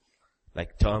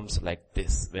 like terms like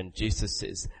this, when Jesus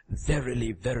says,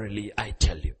 verily, verily, I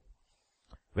tell you.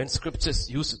 When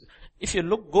scriptures use, if you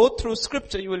go through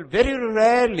scripture, you will very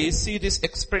rarely see this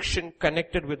expression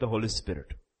connected with the Holy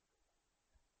Spirit.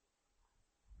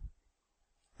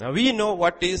 Now we know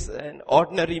what is an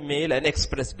ordinary mail and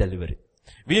express delivery.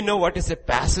 We know what is a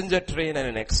passenger train and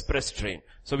an express train.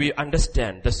 So we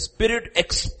understand the Spirit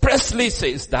expressly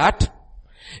says that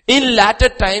in latter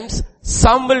times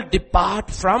some will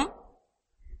depart from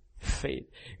faith,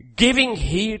 giving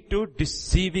heed to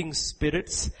deceiving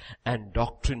spirits and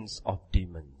doctrines of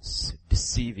demons.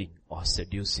 Deceiving or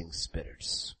seducing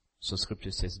spirits. So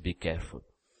scripture says be careful.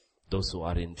 Those who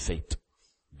are in faith,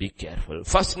 be careful.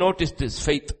 First notice this,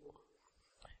 faith.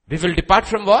 We will depart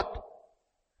from what?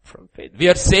 From faith. We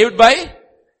are saved by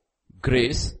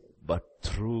grace, but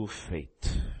through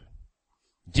faith.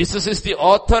 Jesus is the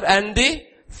author and the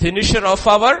finisher of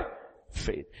our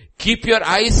faith. Keep your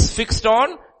eyes fixed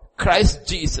on Christ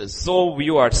Jesus. So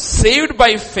you are saved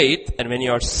by faith, and when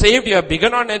you are saved, you have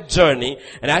begun on a journey,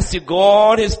 and as you go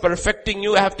on, He's perfecting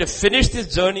you. You have to finish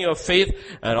this journey of faith,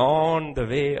 and on the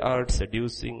way are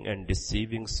seducing and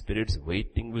deceiving spirits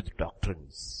waiting with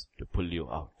doctrines to pull you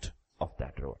out of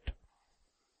that road.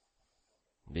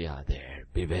 They are there.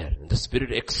 Beware. And the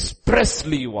Spirit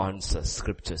expressly warns us,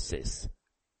 scripture says.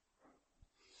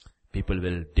 People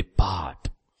will depart.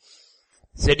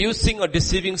 Seducing or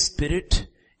deceiving spirit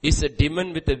is a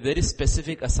demon with a very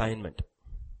specific assignment.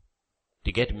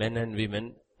 To get men and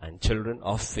women and children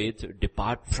of faith to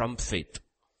depart from faith.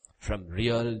 From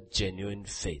real, genuine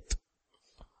faith.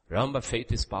 Remember,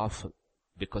 faith is powerful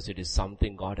because it is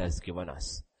something God has given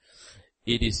us.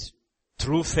 It is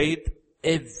through faith,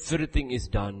 everything is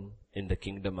done in the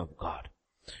kingdom of God.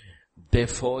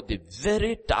 Therefore, the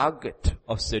very target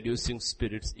of seducing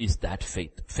spirits is that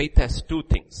faith. Faith has two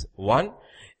things. One,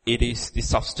 it is the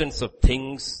substance of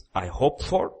things I hope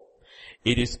for.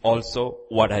 It is also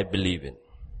what I believe in.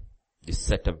 The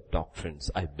set of doctrines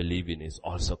I believe in is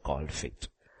also called faith.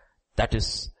 That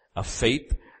is a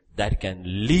faith that can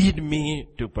lead me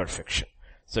to perfection.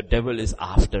 So devil is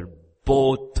after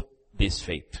both this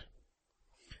faith.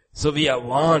 So we are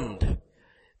warned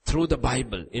through the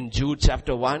Bible in Jude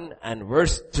chapter 1 and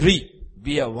verse 3.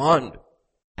 We are warned.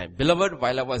 And beloved,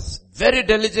 while I was very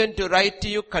diligent to write to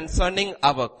you concerning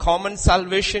our common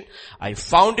salvation, I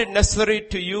found it necessary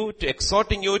to you, to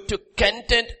exhorting you to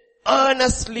contend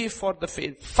earnestly for the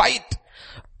faith. Fight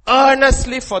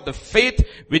earnestly for the faith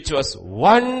which was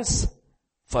once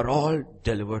for all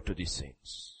delivered to the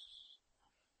saints.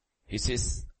 He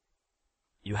says,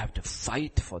 you have to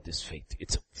fight for this faith.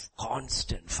 It's a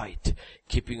constant fight.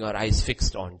 Keeping our eyes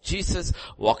fixed on Jesus,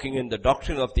 walking in the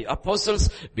doctrine of the apostles,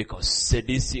 because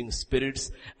seducing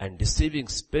spirits and deceiving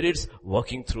spirits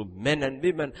working through men and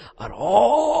women are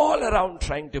all around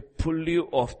trying to pull you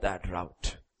off that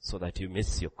route so that you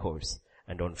miss your course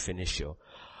and don't finish your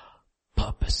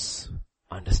purpose.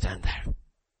 Understand that.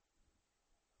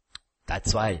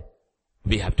 That's why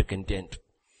we have to contend.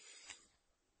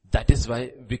 That is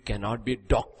why we cannot be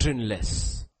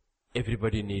doctrineless.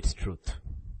 Everybody needs truth.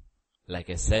 Like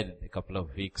I said a couple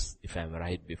of weeks, if I'm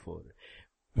right before,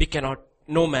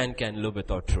 no man can live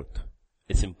without truth.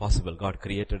 It's impossible. God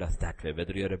created us that way.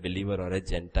 Whether you're a believer or a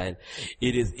Gentile,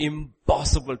 it is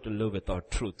impossible to live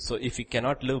without truth. So if we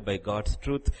cannot live by God's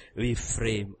truth, we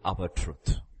frame our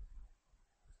truth.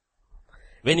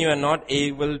 When you are not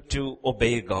able to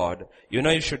obey God, you know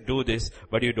you should do this,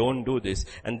 but you don't do this,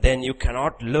 and then you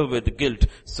cannot live with guilt.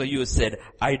 So you said,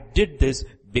 I did this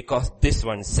because this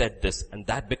one said this, and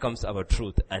that becomes our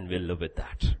truth, and we'll live with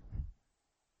that.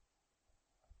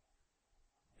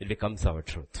 It becomes our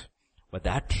truth. But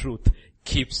that truth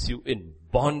keeps you in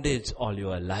bondage all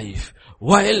your life,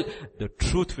 while the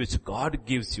truth which God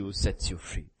gives you sets you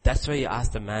free. That's why he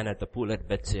asked the man at the pool at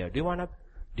Bethsaida, do you want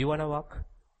to walk?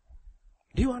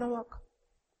 Do you want to walk?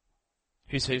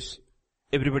 He says,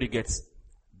 everybody gets,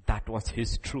 that was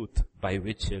his truth by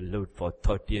which he lived for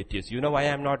 38 years. You know why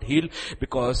I'm not healed?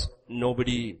 Because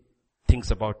nobody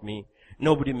thinks about me.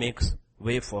 Nobody makes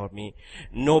way for me.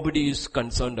 Nobody is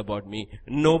concerned about me.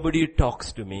 Nobody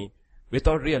talks to me.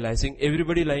 Without realizing,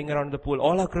 everybody lying around the pool,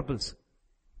 all are cripples.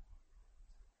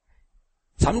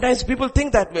 Sometimes people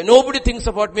think that way. Nobody thinks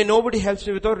about me. Nobody helps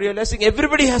me, without realizing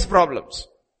everybody has problems.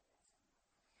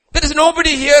 There is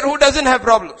nobody here who doesn't have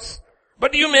problems.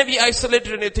 But you may be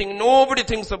isolated and you think, nobody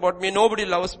thinks about me, nobody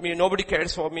loves me, nobody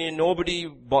cares for me, nobody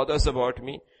bothers about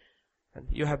me. And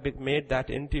you have made that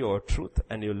into your truth,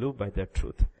 and you live by that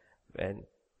truth, when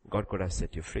God could have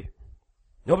set you free.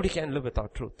 Nobody can live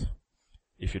without truth.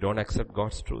 If you don't accept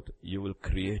God's truth, you will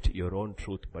create your own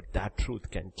truth, but that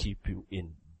truth can keep you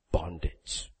in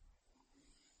bondage.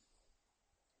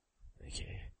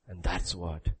 Okay. And that's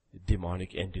what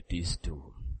demonic entities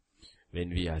do. When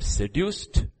we are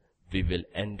seduced, we will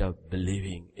end up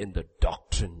believing in the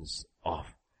doctrines of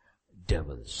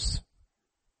devils.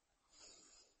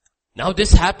 Now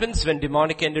this happens when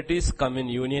demonic entities come in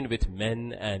union with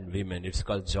men and women. It's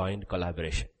called joint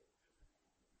collaboration.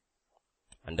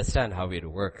 Understand how it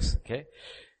works, okay?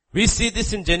 We see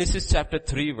this in Genesis chapter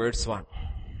 3 verse 1.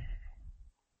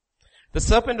 The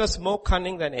serpent was more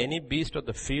cunning than any beast of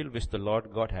the field which the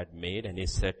Lord God had made, and he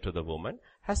said to the woman,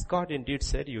 has God indeed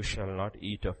said, you shall not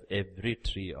eat of every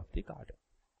tree of the garden?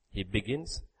 He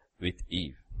begins with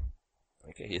Eve.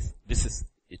 Okay,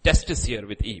 test is here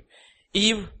with Eve.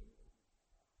 Eve,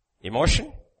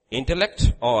 emotion,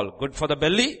 intellect, all good for the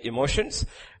belly, emotions,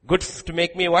 good to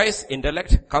make me wise,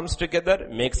 intellect comes together,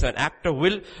 makes an act of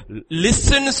will,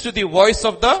 listens to the voice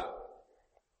of the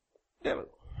devil.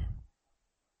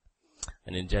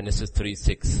 And in Genesis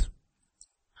 3:6.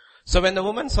 So when the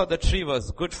woman saw the tree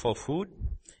was good for food,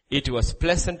 it was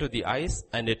pleasant to the eyes,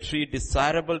 and a tree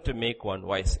desirable to make one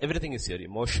wise. Everything is here.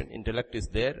 Emotion, intellect is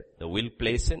there. The will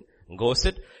plays in, goes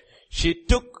it. She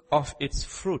took of its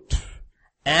fruit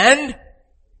and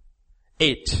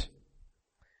ate.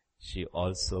 She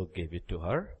also gave it to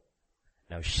her.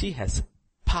 Now she has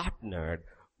partnered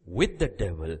with the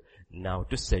devil now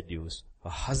to seduce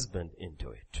her husband into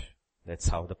it. That's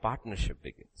how the partnership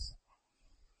begins.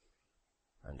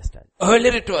 Understand?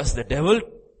 Earlier it was the devil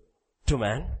to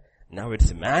man. Now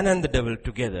it's man and the devil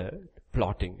together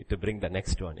plotting to bring the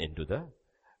next one into the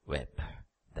web.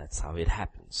 That's how it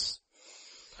happens.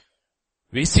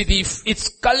 We see its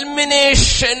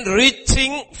culmination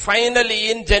reaching finally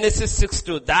in Genesis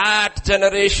 6:2. That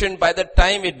generation, by the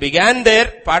time it began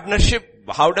their partnership,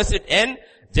 how does it end?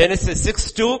 Genesis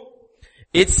 6:2.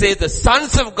 It says the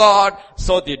sons of God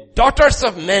saw the daughters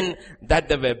of men that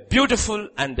they were beautiful,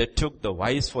 and they took the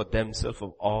wives for themselves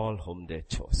of all whom they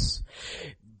chose.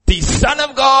 The son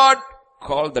of God,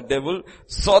 called the devil,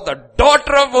 saw the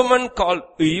daughter of woman called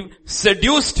Eve,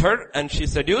 seduced her, and she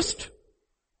seduced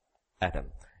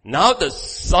Adam. Now the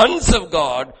sons of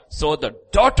God saw the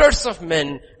daughters of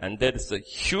men, and there is a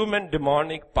human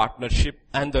demonic partnership,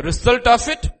 and the result of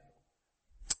it,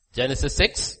 Genesis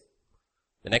 6,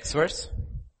 the next verse,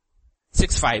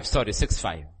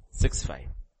 6:5.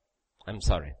 I'm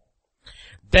sorry.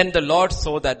 Then the Lord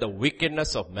saw that the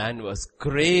wickedness of man was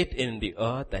great in the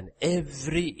earth, and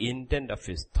every intent of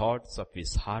his thoughts of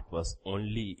his heart was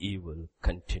only evil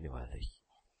continually.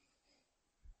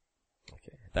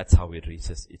 Okay, that's how it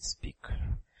reaches its peak.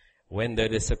 When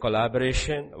there is a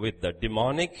collaboration with the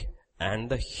demonic and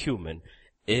the human,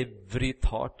 every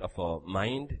thought of our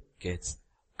mind gets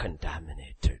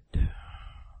contaminated.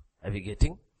 Are we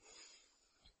getting?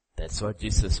 That's what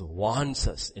Jesus warns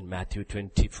us in Matthew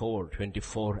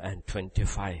 24 and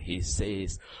 25. He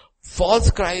says, false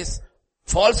Christ,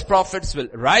 false prophets will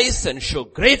rise and show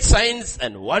great signs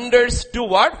and wonders to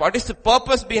what? What is the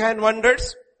purpose behind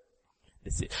wonders?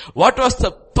 What was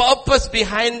the purpose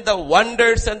behind the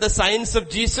wonders and the signs of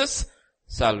Jesus?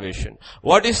 Salvation.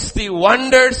 What is the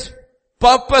wonders,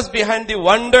 purpose behind the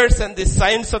wonders and the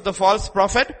signs of the false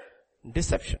prophet?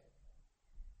 Deception.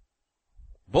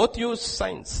 Both use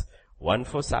signs. One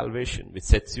for salvation, which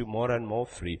sets you more and more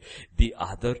free. The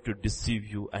other to deceive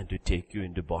you and to take you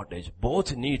into bondage.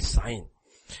 Both need sign.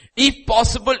 If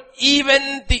possible,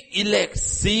 even the elect.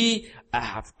 See, I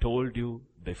have told you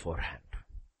beforehand.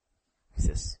 He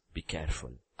says, be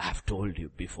careful. I have told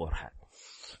you beforehand.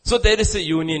 So there is a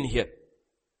union here.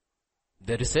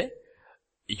 There is a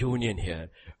union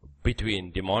here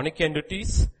between demonic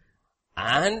entities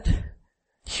and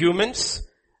humans.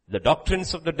 The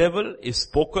doctrines of the devil is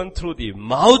spoken through the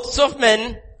mouths of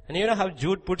men. And you know how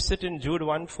Jude puts it in Jude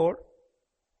 1:4?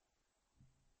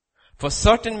 For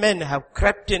certain men have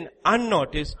crept in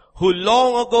unnoticed, who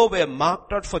long ago were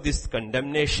marked out for this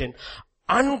condemnation,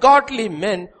 ungodly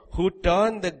men who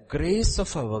turn the grace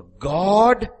of our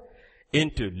God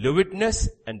into lewdness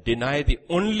and deny the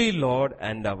only Lord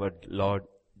and our Lord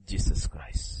Jesus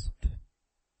Christ.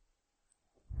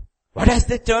 What has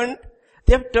they turned?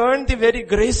 They have turned the very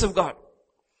grace of God.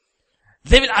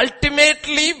 They will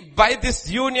ultimately, by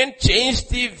this union, change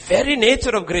the very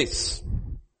nature of grace.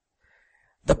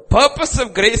 The purpose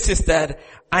of grace is that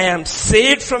I am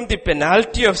saved from the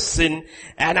penalty of sin,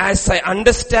 and as I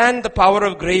understand the power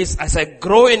of grace, as I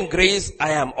grow in grace,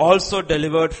 I am also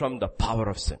delivered from the power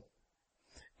of sin.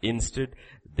 Instead,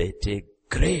 they take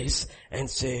grace and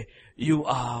say, you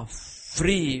are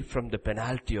free from the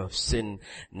penalty of sin.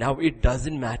 Now it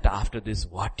doesn't matter after this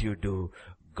what you do.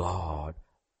 God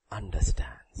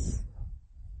understands.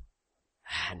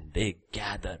 And they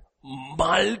gather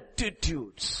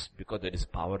multitudes because there is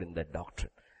power in that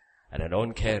doctrine. And I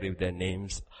don't care if their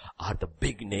names are the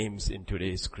big names in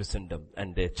today's Christendom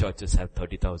and their churches have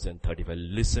 30,000, 35.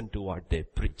 Listen to what they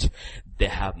preach. They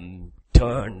have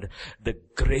turned the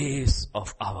grace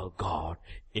of our God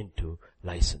into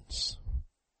license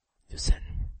to sin.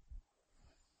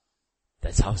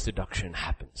 That's how seduction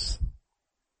happens.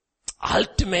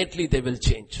 Ultimately, they will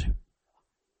change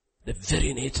the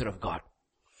very nature of God.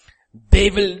 They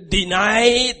will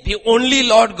deny the only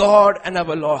Lord God and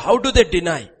our Lord. How do they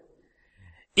deny?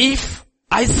 If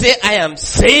I say I am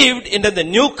saved into the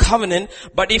new covenant,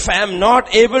 but if I am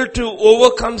not able to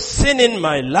overcome sin in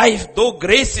my life, though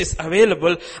grace is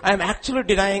available, I am actually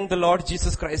denying the Lord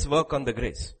Jesus Christ's work on the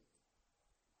grace,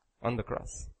 on the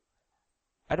cross.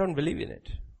 I don't believe in it.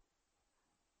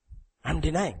 I'm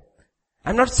denying.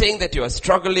 I'm not saying that you are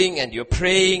struggling and you're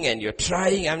praying and you're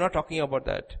trying. I'm not talking about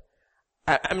that.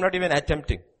 I'm not even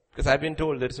attempting, because I've been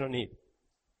told there's no need.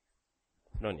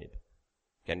 No need.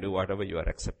 You can do whatever you are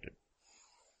accepted.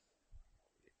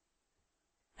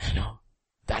 No,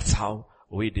 that's how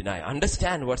we deny.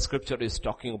 Understand what scripture is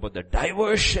talking about, the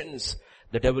diversions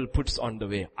the devil puts on the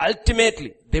way.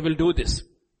 Ultimately, they will do this.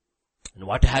 And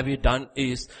what have we done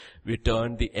is, we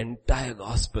turn the entire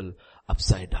gospel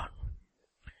upside down.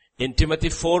 In Timothy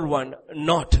 4:1,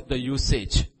 not the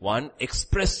usage. 1,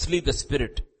 expressly the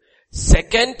Spirit.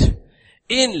 2,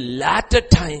 in latter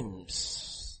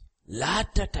times.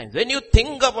 Latter times. When you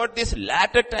think about this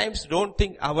latter times, don't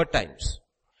think our times.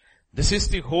 This is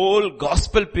the whole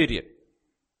gospel period.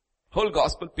 Whole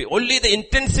gospel period. Only the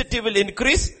intensity will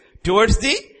increase towards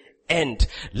the end.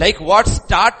 Like what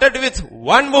started with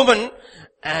one woman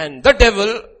and the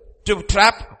devil to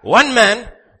trap one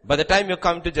man, by the time you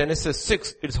come to Genesis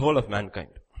 6, it's whole of mankind.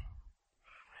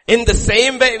 In the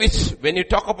same way which, when you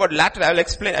talk about latter, I will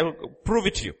explain, I will prove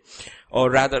it to you. Or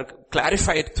rather,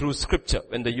 clarify it through scripture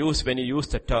when you use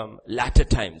the term latter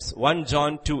times. 1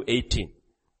 John 2:18.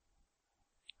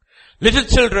 Little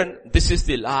children, this is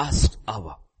the last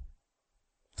hour.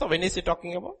 So when is he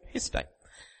talking about? His time.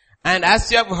 And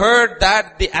as you have heard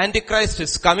that the Antichrist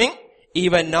is coming,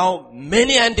 even now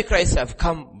many Antichrists have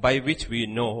come, by which we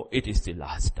know it is the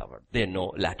last hour. They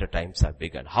know latter times have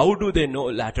begun. How do they know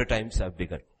latter times have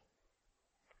begun?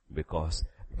 Because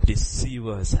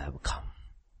deceivers have come.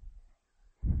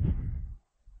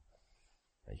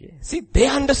 Okay. See, they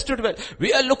understood well.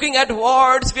 We are looking at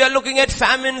wars, we are looking at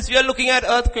famines, we are looking at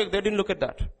earthquakes. They didn't look at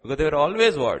that. Because there were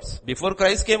always wars. Before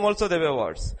Christ came also there were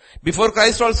wars. Before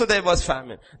Christ also there was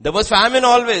famine. There was famine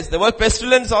always. There was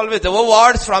pestilence always. There were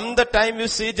wars from the time you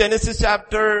see Genesis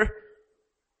chapter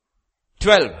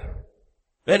 12.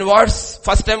 When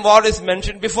first time war is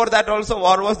mentioned, before that also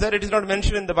war was there. It is not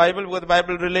mentioned in the Bible, because the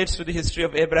Bible relates to the history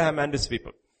of Abraham and his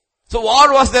people. So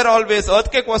war was there always,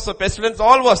 earthquake was there, pestilence,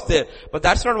 all was there. But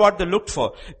that's not what they looked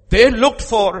for. They looked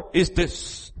for is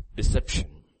this deception.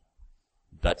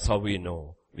 That's how we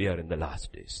know we are in the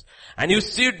last days. And you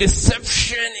see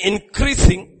deception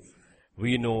increasing,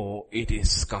 we know it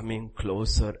is coming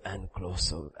closer and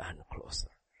closer and closer.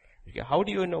 Okay, how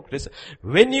do you know this?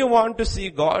 When you want to see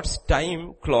God's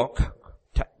time clock,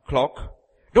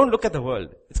 don't look at the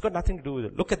world. It's got nothing to do with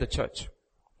it. Look at the church.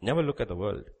 Never look at the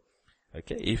world.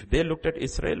 Okay, if they looked at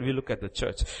Israel, we look at the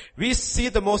church. We see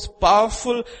the most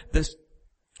powerful,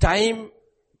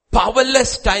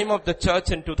 powerless time of the church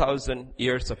in 2000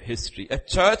 years of history. A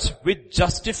church which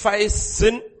justifies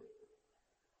sin,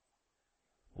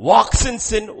 walks in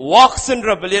sin, walks in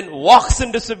rebellion, walks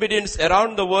in disobedience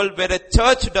around the world, where a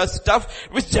church does stuff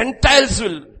which Gentiles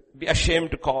will be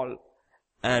ashamed to call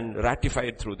and ratify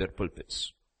it through their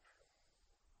pulpits.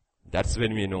 That's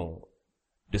when we know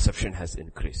deception has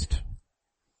increased.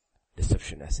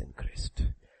 Deception has increased.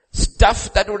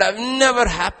 Stuff that would have never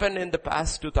happened in the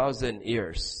past 2000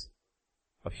 years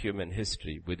of human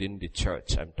history within the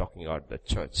church, I'm talking about the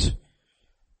church,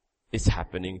 is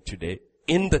happening today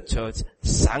in the church,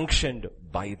 sanctioned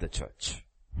by the church.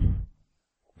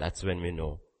 That's when we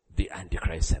know the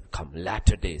Antichrist have come.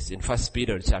 Latter days. In 1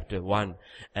 Peter chapter 1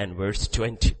 and verse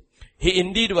 20. He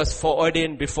indeed was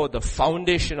foreordained before the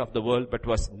foundation of the world, but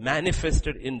was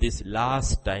manifested in these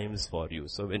last times for you.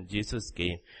 So when Jesus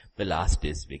came, the last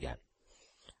days began.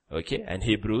 Okay, and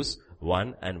Hebrews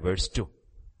 1 and verse 2.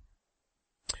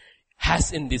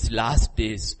 Has in these last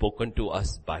days spoken to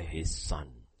us by his Son.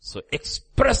 So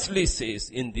expressly says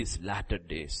in these latter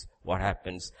days, what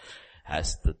happens?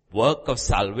 As the work of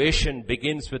salvation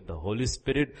begins with the Holy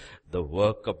Spirit, the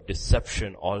work of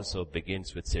deception also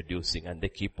begins with seducing, and they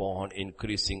keep on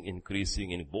increasing,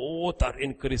 and both are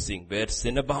increasing. Where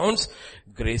sin abounds,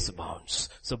 grace abounds.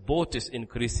 So both is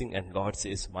increasing, and God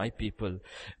says, my people,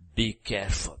 be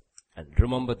careful. And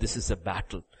remember, this is a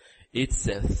battle. It's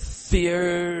a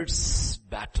fierce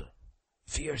battle.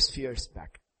 Fierce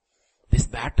battle. This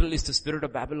battle is the spirit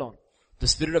of Babylon. The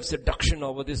spirit of seduction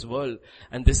over this world.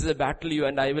 And this is a battle you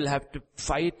and I will have to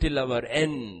fight till our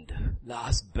end.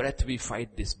 Last breath we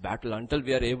fight this battle until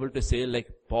we are able to say like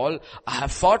Paul, I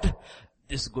have fought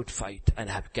this good fight and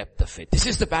have kept the faith. This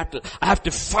is the battle. I have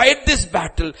to fight this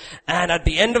battle, and at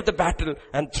the end of the battle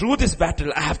and through this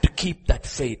battle I have to keep that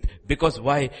faith. Because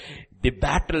why? The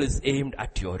battle is aimed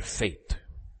at your faith.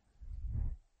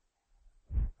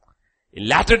 In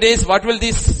latter days, what will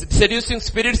these seducing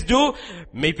spirits do?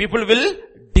 Many people will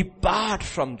depart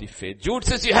from the faith. Jude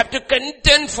says you have to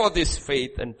contend for this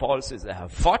faith. And Paul says I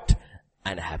have fought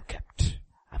and I have kept.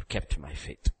 I have kept my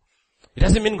faith. It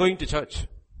doesn't mean going to church.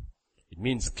 It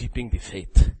means keeping the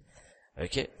faith.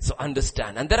 Okay? So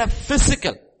understand. And there are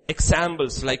physical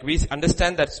examples, like we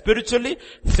understand that spiritually,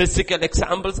 physical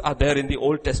examples are there in the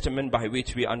Old Testament by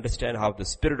which we understand how the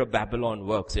spirit of Babylon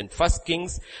works. In 1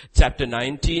 Kings chapter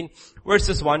 19,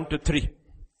 verses 1 to 3.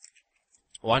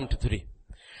 1 to 3.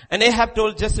 And Ahab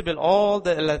told Jezebel all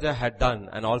that Elijah had done,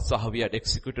 and also how he had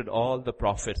executed all the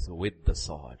prophets with the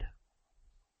sword.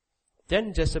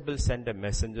 Then Jezebel sent a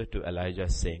messenger to Elijah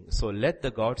saying, so let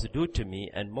the gods do to me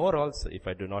and more also if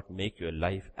I do not make your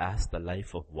life as the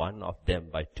life of one of them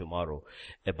by tomorrow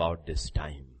about this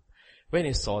time. When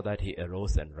he saw that, he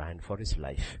arose and ran for his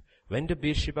life, went to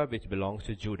Beersheba which belongs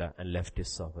to Judah, and left his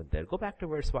servant there. Go back to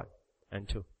verse 1 and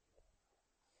 2.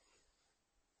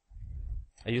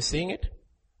 Are you seeing it?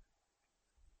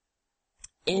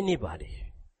 Anybody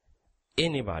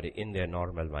in their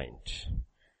normal mind,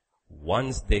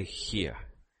 once they hear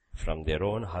from their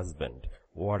own husband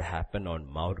what happened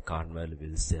on Mount Carmel,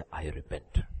 will say, I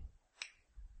repent.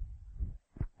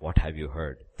 What have you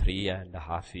heard?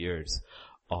 3.5 years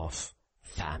of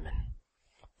famine.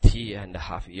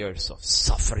 3.5 years of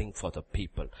suffering for the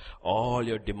people. All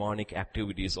your demonic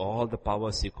activities, all the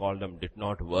powers you called them did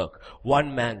not work.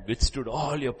 One man withstood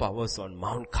all your powers on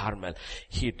Mount Carmel.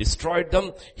 He destroyed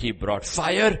them. He brought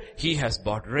fire. He has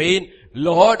brought rain.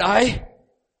 Lord, I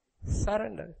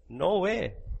surrender. No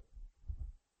way.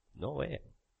 No way.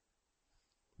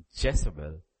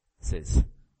 Jezebel says,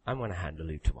 I'm going to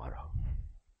handle you tomorrow.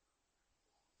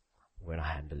 I'm going to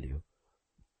handle you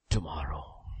tomorrow.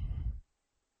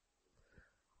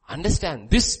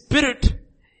 Understand, this spirit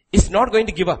is not going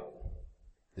to give up.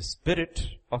 The spirit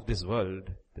of this world,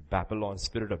 the Babylon,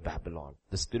 spirit of Babylon,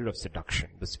 the spirit of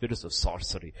seduction, the spirit of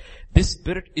sorcery, this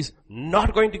spirit is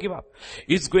not going to give up.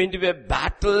 It's going to be a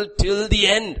battle till the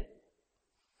end.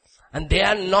 And they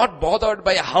are not bothered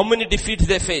by how many defeats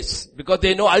they face, because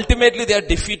they know ultimately they are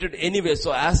defeated anyway.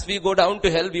 So as we go down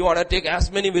to hell, we want to take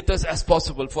as many with us as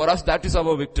possible. For us, that is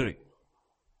our victory.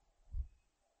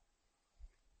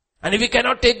 And if we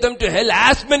cannot take them to hell,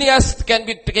 as many as can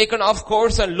be taken off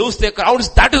course and lose their crowns,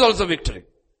 that is also victory.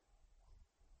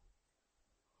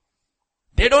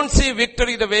 They don't see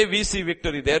victory the way we see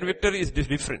victory. Their victory is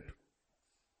different.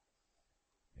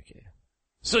 Okay.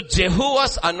 So Jehu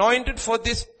was anointed for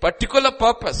this particular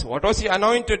purpose. What was he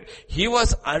anointed? He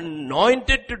was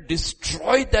anointed to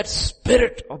destroy that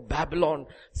spirit of Babylon,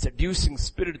 seducing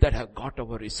spirit that had got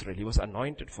over Israel. He was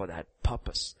anointed for that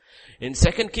purpose. In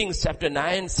 2 Kings chapter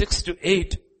 9, 6 to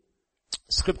 8,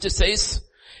 scripture says,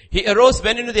 he arose,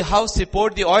 went into the house, he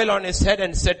poured the oil on his head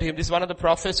and said to him, this is one of the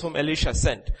prophets whom Elisha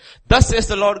sent. Thus says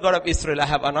the Lord God of Israel, I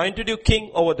have anointed you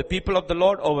king over the people of the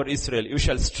Lord, over Israel. You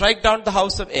shall strike down the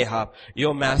house of Ahab,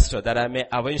 your master, that I may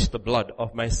avenge the blood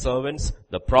of my servants,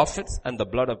 the prophets, and the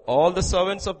blood of all the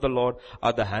servants of the Lord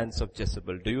are the hands of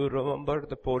Jezebel. Do you remember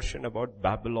the portion about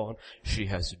Babylon? She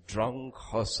has drunk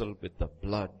herself with the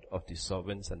blood of the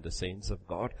servants and the saints of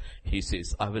God. He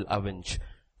says, I will avenge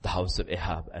the house of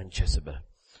Ahab and Jezebel.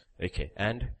 Okay,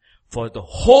 and for the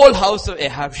whole house of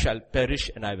Ahab shall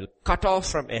perish, and I will cut off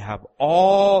from Ahab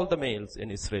all the males in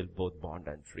Israel, both bond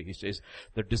and free. He says,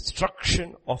 the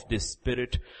destruction of this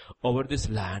spirit over this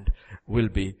land will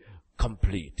be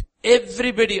complete.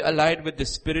 Everybody allied with the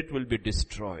spirit will be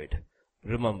destroyed.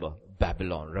 Remember,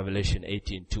 Babylon, Revelation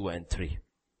 18, 2 and 3.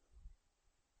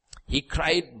 He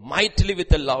cried mightily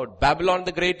with a loud, Babylon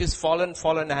the great is fallen,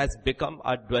 has become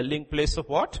a dwelling place of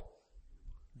what?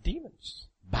 Demons.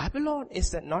 Babylon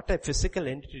is not a physical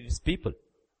entity, it is people.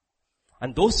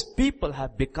 And those people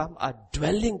have become a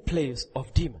dwelling place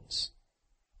of demons.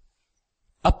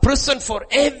 A prison for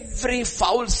every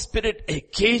foul spirit, a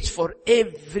cage for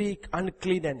every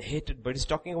unclean and hated. But he's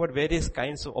talking about various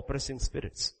kinds of oppressing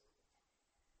spirits.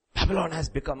 Babylon has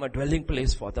become a dwelling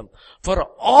place for them. For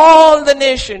all the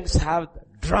nations have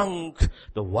drunk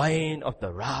the wine of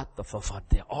the wrath of our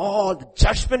Father. All the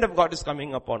judgment of God is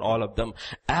coming upon all of them.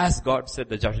 As God said,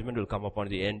 the judgment will come upon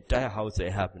the entire house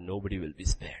Ahab, and nobody will be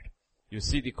spared. You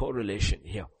see the correlation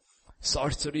here.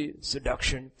 sorcery,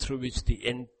 seduction, through which the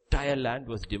entire land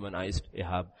was demonized.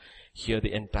 Ahab, here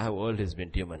the entire world has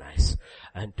been demonized.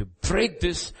 And to break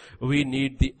this, we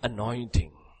need the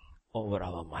anointing over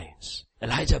our minds.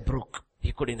 Elijah broke.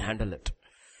 He couldn't handle it.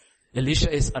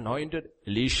 Elisha is anointed.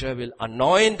 Elisha will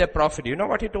anoint the prophet. You know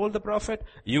what he told the prophet?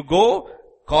 You go,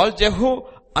 call Jehu,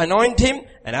 anoint him,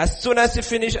 and as soon as you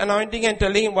finish anointing and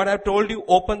telling him what I've told you,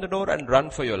 open the door and run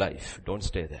for your life. Don't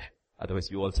stay there. Otherwise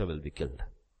you also will be killed.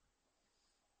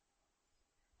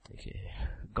 Okay.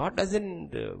 God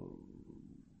doesn't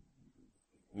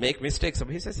make mistakes.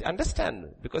 He says, understand,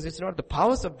 because it's not the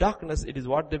powers of darkness, it is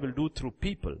what they will do through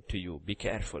people to you. Be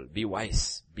careful, be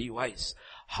wise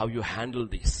how you handle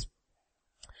this.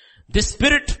 This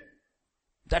spirit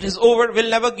that is over will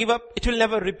never give up, it will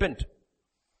never repent.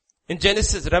 In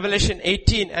Genesis, Revelation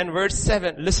 18 and verse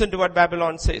 7, listen to what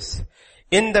Babylon says.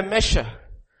 In the measure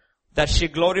that she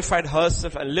glorified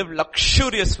herself and lived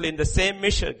luxuriously, in the same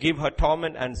measure give her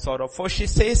torment and sorrow. For she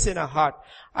says in her heart,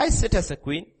 I sit as a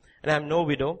queen, and I am no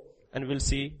widow, and will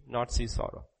not see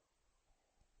sorrow.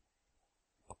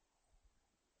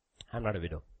 I am not a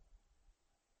widow.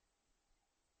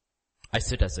 I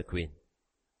sit as a queen,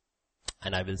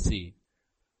 and I will see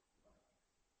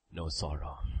no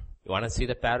sorrow. You want to see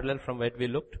the parallel from where we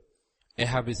looked?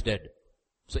 Ahab is dead.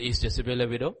 So is Jezebel a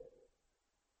widow?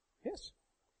 Yes.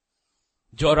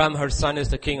 Joram, her son, is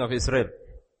the king of Israel.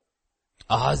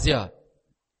 Ahaziah,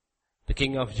 the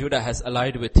king of Judah, has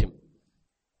allied with him.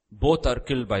 Both are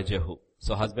killed by Jehu.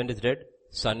 So husband is dead,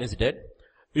 son is dead.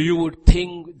 You would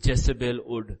think Jezebel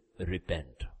would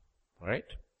repent. Right?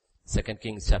 2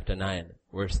 Kings chapter 9,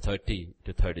 verse 30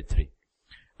 to 33.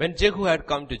 When Jehu had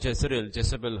come to Jezreel,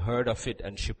 Jezebel heard of it,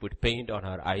 and she put paint on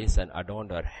her eyes and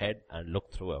adorned her head and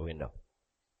looked through a window.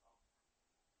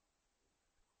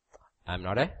 I am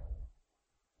not a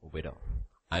widow.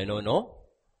 I know no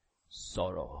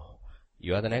sorrow.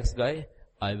 You are the next guy.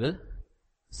 I will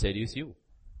seduce you.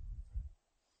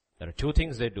 There are two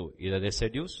things they do. Either they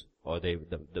seduce or the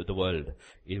world.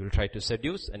 He will try to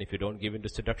seduce, and if you don't give in to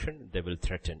seduction, they will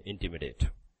threaten, intimidate.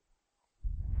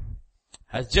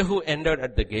 As Jehu entered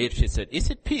at the gate, she said, is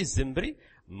it peace, Zimri?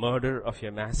 Murder of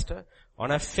your master. On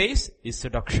her face is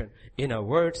seduction. In her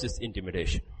words is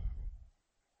intimidation.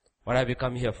 What have you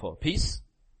come here for? Peace?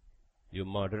 You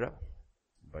murderer.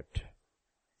 But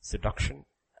seduction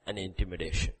and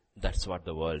intimidation. That's what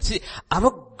the world. See,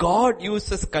 our God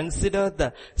uses, consider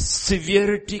the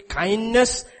severity,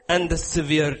 kindness and the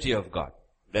severity of God.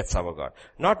 That's our God.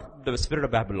 Not the spirit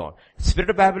of Babylon. Spirit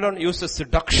of Babylon uses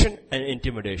seduction and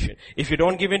intimidation. If you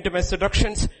don't give in to my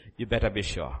seductions, you better be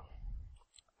sure.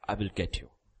 I will get you.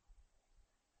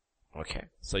 Okay.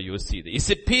 So you see. Is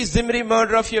it peace, Zimri,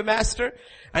 murder of your master?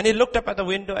 And he looked up at the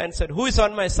window and said, who is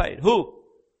on my side? Who?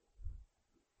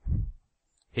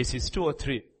 He sees 2 or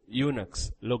 3 eunuchs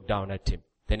looked down at him.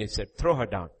 Then he said, throw her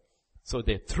down. So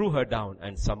they threw her down,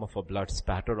 and some of her blood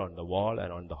spattered on the wall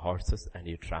and on the horses, and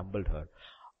he trampled her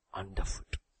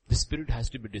underfoot. The spirit has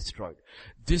to be destroyed.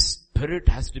 This spirit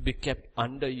has to be kept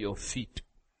under your feet.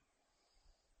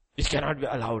 It cannot be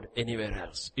allowed anywhere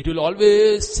else. It will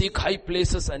always seek high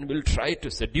places and will try to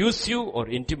seduce you or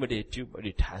intimidate you, but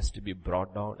it has to be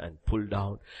brought down and pulled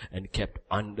down and kept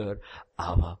under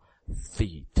our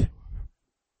feet.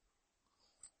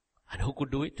 And who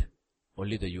could do it?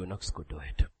 Only the eunuchs could do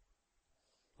it.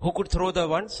 Who could throw the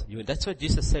ones? That's what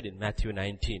Jesus said in Matthew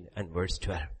 19 and verse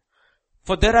 12.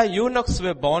 For there are eunuchs who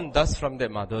were born thus from their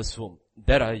mother's womb.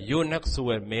 There are eunuchs who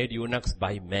were made eunuchs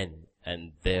by men.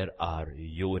 And there are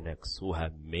eunuchs who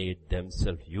have made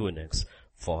themselves eunuchs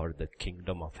for the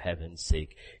kingdom of heaven's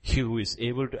sake. He who is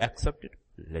able to accept it,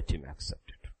 let him accept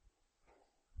it.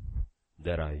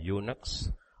 There are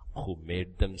eunuchs who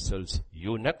made themselves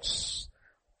eunuchs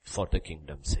for the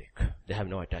kingdom's sake. They have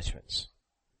no attachments.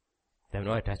 They have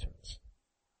no attachments.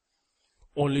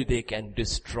 Only they can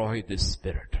destroy this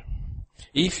spirit.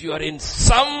 If you are in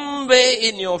some way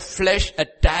in your flesh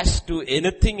attached to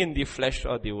anything in the flesh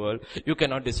or the world, you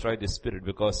cannot destroy this spirit,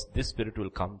 because this spirit will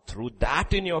come through.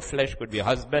 That in your flesh could be a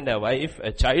husband, a wife,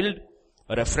 a child,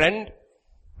 or a friend,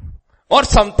 or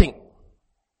something.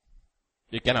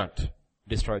 You cannot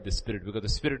destroy the spirit, because the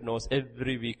spirit knows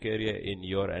every weak area in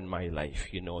your and my life.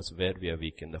 He knows where we are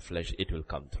weak in the flesh. It will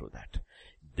come through that.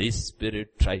 This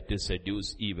spirit tried to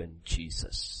seduce even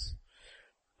Jesus.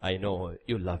 I know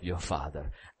you love your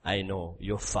father. I know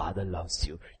your father loves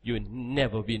you. You've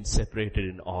never been separated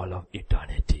in all of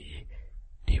eternity.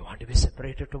 Do you want to be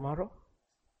separated tomorrow?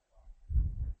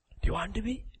 Do you want to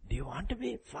be? Do you want to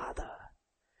be, Father?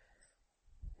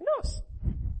 He knows.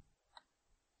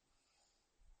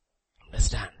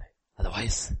 Understand.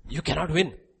 Otherwise, you cannot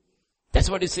win. That's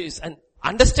what he says. And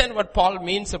understand what Paul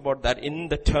means about that in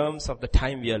the terms of the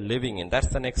time we are living in. That's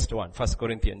the next one, 1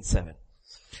 Corinthians 7.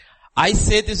 I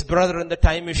say this, brethren, the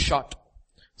time is short,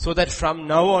 so that from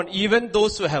now on, even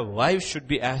those who have wives should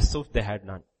be as though they had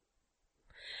none.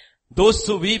 Those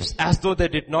who weep as though they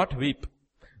did not weep.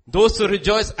 Those who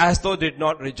rejoice as though they did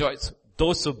not rejoice.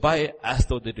 Those who buy as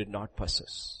though they did not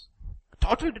possess.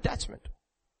 Total detachment.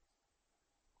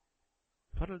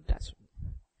 Total detachment.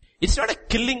 It's not a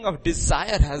killing of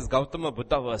desire as Gautama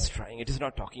Buddha was trying. It is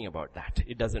not talking about that.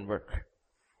 It doesn't work.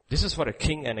 This is for a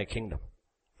king and a kingdom.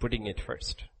 Putting it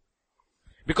first.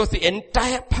 Because the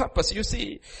entire purpose, you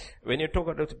see, when you talk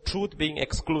about the truth being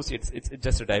exclusive, it's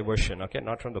just a diversion, okay?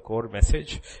 Not from the core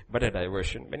message, but a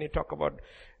diversion. When you talk about,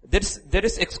 there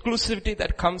is exclusivity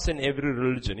that comes in every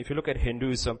religion. If you look at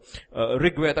Hinduism,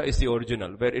 Rig Veda is the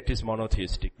original, where it is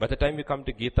monotheistic. By the time you come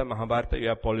to Gita, Mahabharata, you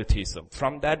have polytheism.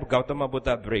 From that, Gautama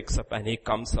Buddha breaks up and he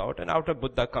comes out, and out of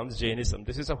Buddha comes Jainism.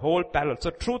 This is a whole parallel.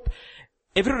 So truth,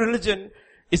 every religion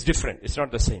is different. It's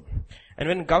not the same. And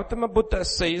when Gautama Buddha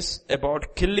says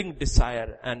about killing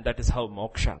desire, and that is how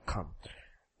moksha come.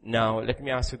 Now, let me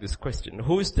ask you this question.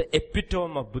 Who is the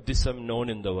epitome of Buddhism known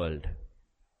in the world?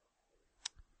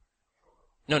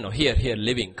 Here,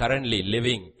 currently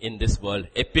living in this world.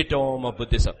 Epitome of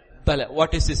Buddhism.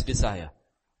 What is his desire?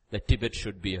 That Tibet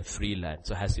should be a free land.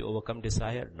 So has he overcome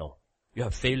desire? No. You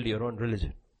have failed your own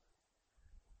religion.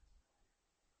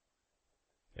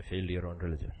 You have failed your own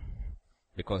religion.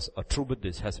 Because a true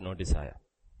Buddhist has no desire.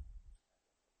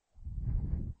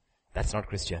 That's not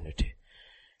Christianity.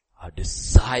 A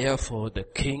desire for the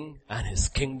king and his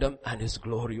kingdom and his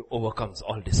glory overcomes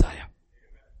all desire.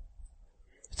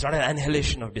 It's not an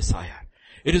annihilation of desire.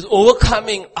 It is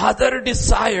overcoming other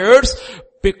desires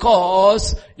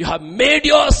because you have made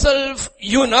yourself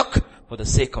eunuch for the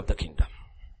sake of the kingdom.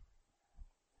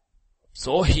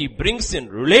 So he brings in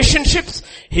relationships,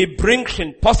 he brings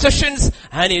in possessions,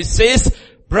 and he says,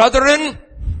 brethren,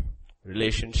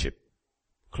 relationship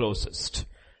closest.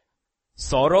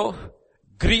 Sorrow,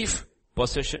 grief,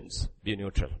 possessions, be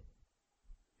neutral.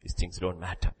 These things don't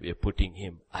matter. We are putting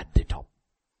him at the top.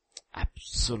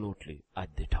 Absolutely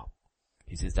at the top.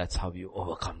 He says that's how you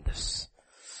overcome this.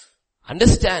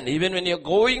 Understand, even when you're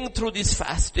going through this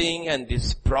fasting and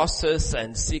this process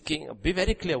and seeking, be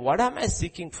very clear, what am I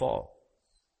seeking for?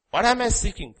 What am I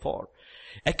seeking for?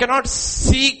 I cannot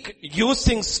seek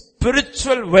using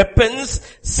spiritual weapons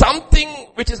something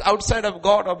which is outside of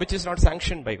God or which is not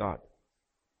sanctioned by God.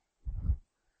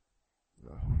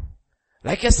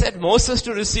 Like I said, Moses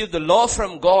to receive the law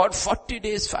from God, 40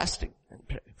 days fasting and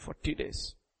prayer. 40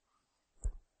 days.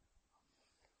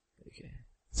 Okay.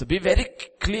 So be very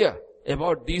clear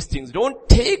about these things. Don't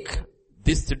take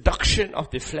this seduction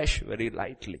of the flesh very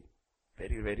lightly.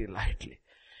 Very, very lightly.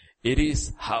 It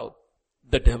is how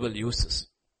the devil uses.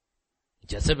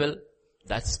 Jezebel,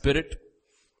 that spirit,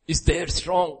 is there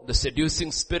strong, the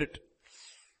seducing spirit.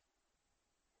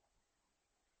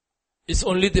 Is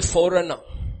only the forerunner.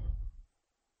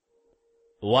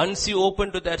 Once you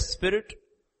open to that spirit,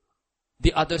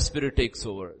 the other spirit takes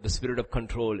over. The spirit of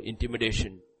control,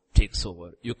 intimidation takes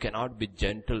over. You cannot be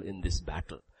gentle in this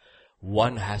battle.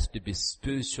 One has to be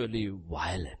spiritually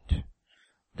violent.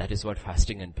 That is what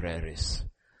fasting and prayer is.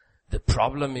 The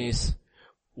problem is,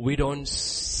 we don't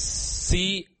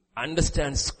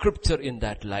understand scripture in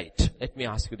that light. Let me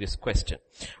ask you this question.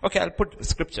 Okay, I'll put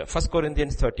scripture. 1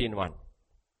 Corinthians 13:1.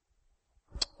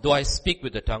 Though I speak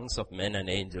with the tongues of men and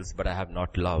angels, but I have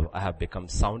not love, I have become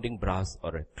sounding brass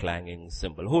or a clanging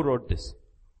cymbal. Who wrote this?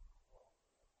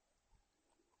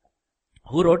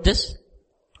 Who wrote this?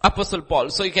 Apostle Paul.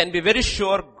 So you can be very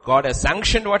sure God has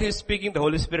sanctioned what he's speaking. The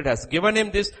Holy Spirit has given him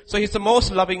this. So he's the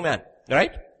most loving man,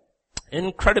 right?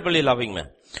 Incredibly loving man.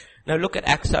 Now look at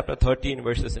Acts chapter 13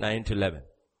 verses 9 to 11.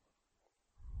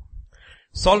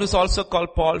 Saul is also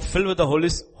called Paul, filled with the Holy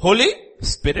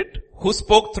Spirit, who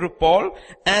spoke through Paul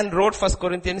and wrote 1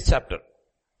 Corinthians chapter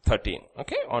 13.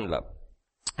 Okay, on love.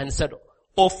 And said,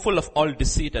 O full of all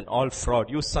deceit and all fraud,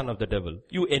 you son of the devil,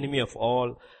 you enemy of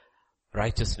all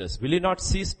righteousness, will you not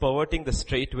cease perverting the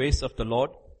straight ways of the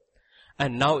Lord?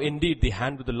 And now indeed the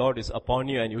hand of the Lord is upon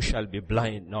you, and you shall be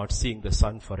blind, not seeing the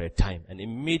sun for a time. And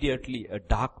immediately a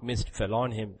dark mist fell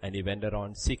on him, and he went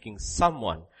around seeking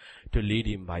someone to lead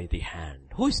him by the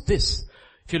hand. Who is this?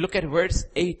 If you look at verse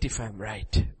 8, if I'm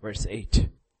right, verse 8.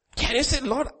 Can you say,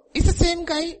 Lord, is the same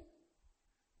guy?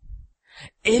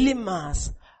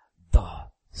 Elimas the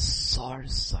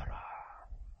sorcerer.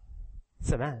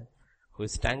 It's a man who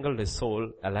has tangled his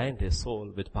soul, aligned his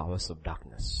soul with powers of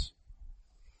darkness.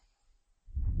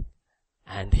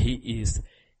 And he is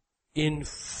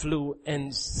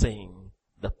influencing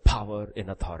the power in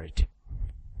authority.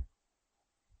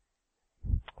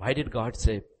 Why did God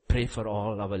say, pray for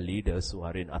all our leaders who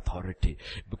are in authority?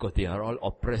 Because they are all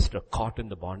oppressed or caught in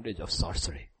the bondage of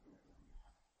sorcery.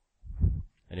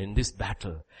 And in this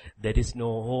battle, there is no,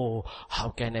 oh, how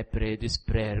can I pray this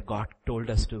prayer? God told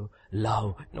us to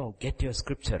love. No, get your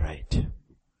scripture right.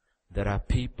 There are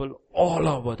people all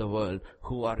over the world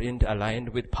who are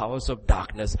aligned with powers of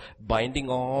darkness, binding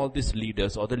all these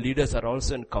leaders, or the leaders are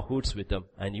also in cahoots with them.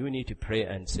 And you need to pray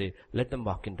and say, let them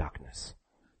walk in darkness,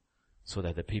 so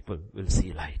that the people will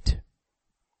see light.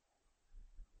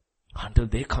 Until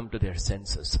they come to their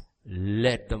senses,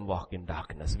 let them walk in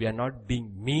darkness. We are not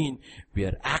being mean. We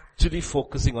are actually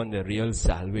focusing on the real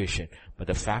salvation. But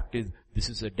the fact is, this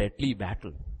is a deadly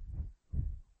battle.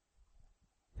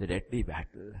 The deadly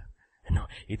battle. No,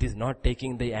 it is not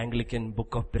taking the Anglican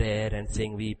book of prayer and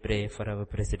saying we pray for our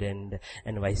president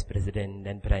and vice president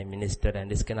and prime minister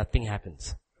and this nothing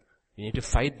happens. You need to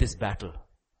fight this battle.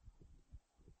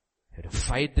 You have to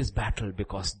fight this battle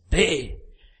because they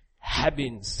have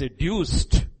been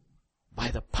seduced by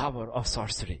the power of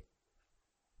sorcery.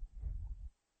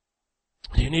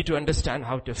 You need to understand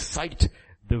how to fight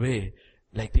the way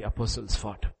like the apostles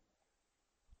fought.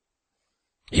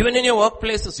 Even in your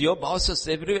workplaces, your bosses,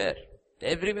 everywhere.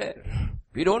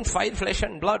 We don't fight flesh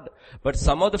and blood, but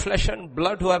some of the flesh and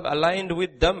blood who have aligned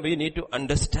with them, we need to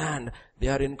understand they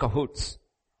are in cahoots.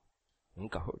 In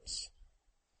cahoots.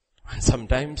 And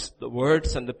sometimes the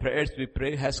words and the prayers we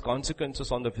pray has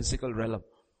consequences on the physical realm.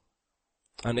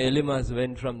 And Elymas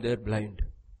went from there blind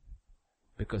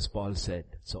because Paul said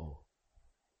so.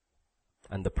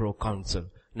 And the proconsul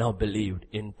now believed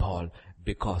in Paul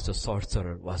because the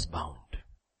sorcerer was bound.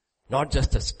 Not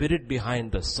just the spirit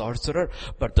behind the sorcerer,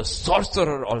 but the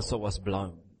sorcerer also was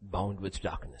bound with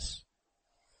darkness.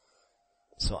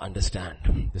 So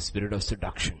understand, the spirit of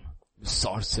seduction,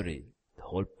 sorcery, the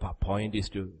whole point is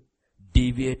to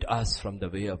deviate us from the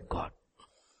way of God.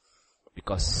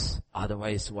 Because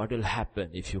otherwise what will happen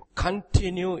if you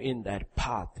continue in that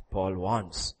path Paul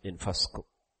wants in 1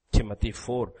 Timothy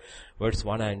 4 verse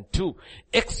 1 and 2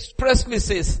 expressly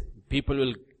says people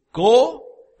will go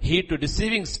heed to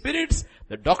deceiving spirits,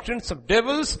 the doctrines of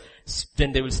devils,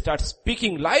 then they will start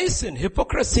speaking lies and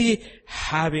hypocrisy,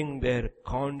 having their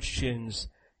conscience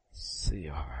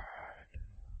seared.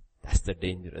 That's the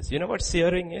dangerous. You know what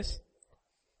searing is?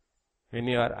 When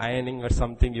you are ironing or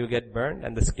something, you get burned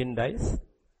and the skin dies.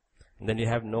 And then you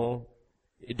have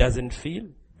it doesn't feel.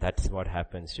 That's what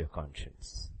happens to your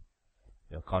conscience.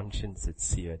 Your conscience is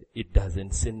seared.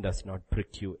 Sin does not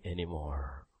prick you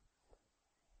anymore.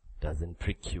 Doesn't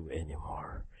prick you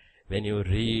anymore. When you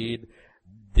read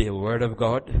the Word of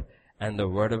God, and the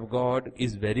Word of God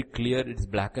is very clear, it's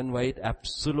black and white,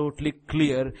 absolutely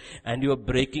clear, and you are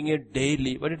breaking it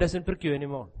daily, but it doesn't prick you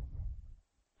anymore.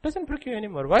 Doesn't prick you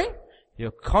anymore. Why?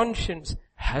 Your conscience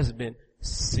has been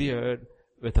seared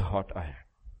with a hot iron.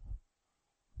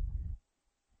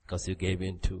 Because you gave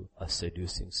in to a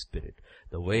seducing spirit.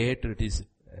 The way to it is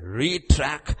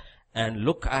retrack and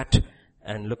look at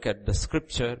the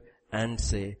scripture and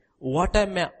say, what are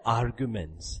my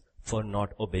arguments for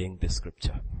not obeying the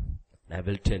scripture? And I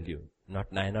will tell you,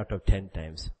 not 9 out of 10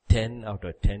 times, 10 out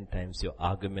of 10 times your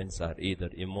arguments are either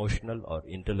emotional or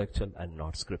intellectual and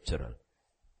not scriptural.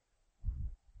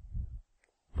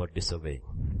 For disobeying.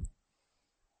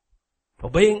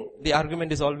 Obeying, the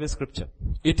argument is always scripture.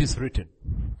 It is written.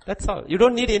 That's all. You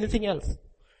don't need anything else.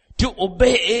 To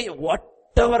obey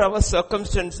whatever our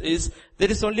circumstance is, there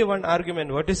is only one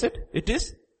argument. What is it? It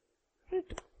is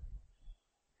written.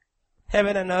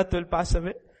 Heaven and earth will pass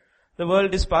away. The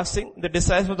world is passing. The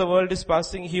desires of the world is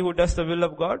passing. He who does the will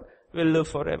of God will live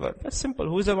forever. That's simple.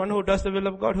 Who is the one who does the will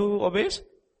of God? Who obeys?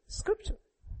 Scripture.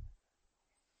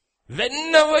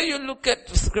 Whenever you look at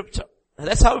scripture,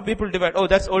 that's how people divide. Oh,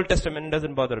 that's Old Testament, it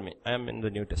doesn't bother me. I am in the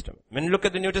New Testament. When you look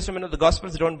at the New Testament, the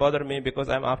Gospels don't bother me because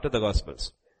I'm after the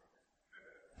Gospels.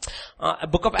 A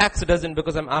book of Acts doesn't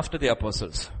because I'm after the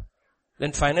Apostles.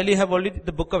 Then finally you have only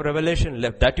the book of Revelation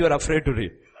left. That you are afraid to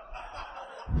read.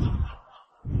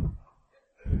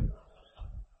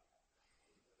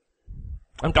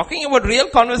 I'm talking about real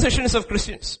conversations of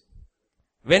Christians.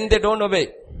 When they don't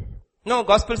obey. No,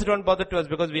 Gospels don't bother to us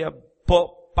because we have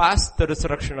past the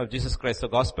resurrection of Jesus Christ. The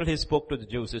Gospel He spoke to the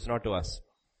Jews, it's not to us.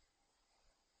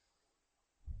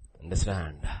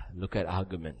 Understand? Look at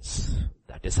arguments.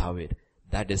 That is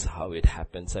how it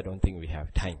happens. I don't think we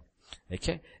have time.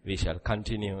 Okay? We shall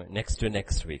continue next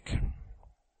week.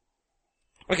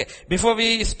 Okay, before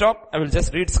we stop, I will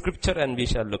just read scripture and we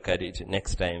shall look at it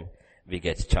next time we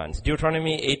get a chance.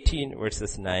 Deuteronomy 18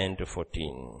 verses 9 to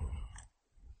 14.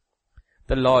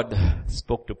 the Lord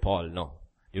spoke to Paul. No.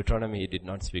 Deuteronomy, he did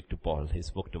not speak to Paul. He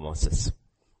spoke to Moses.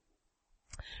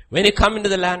 When you come into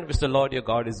the land which the Lord your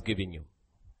God is giving you,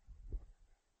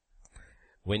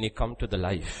 when you come to the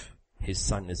life His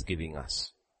Son is giving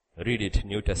us, read it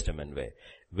New Testament way.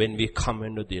 When we come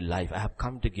into the life, I have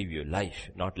come to give you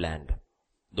life, not land.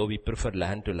 Though we prefer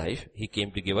land to life, He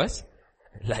came to give us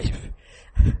life.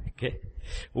 Okay.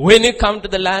 When you come to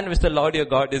the land which the Lord your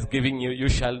God is giving you, you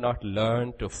shall not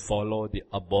learn to follow the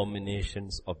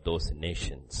abominations of those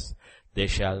nations. There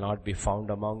shall not be found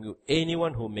among you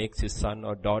anyone who makes his son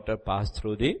or daughter pass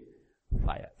through the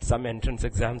fire. Some entrance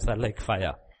exams are like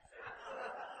fire.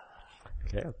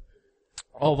 Okay.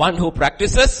 Or one who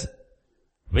practices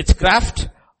witchcraft,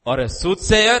 or a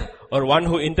soothsayer, or one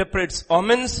who interprets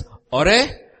omens, or a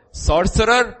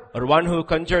sorcerer, or one who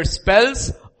conjures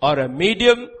spells, or a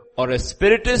medium, or a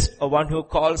spiritist, or one who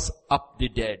calls up the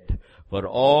dead. For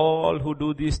all who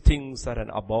do these things are an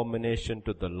abomination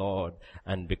to the Lord,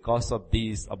 and because of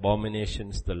these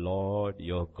abominations the Lord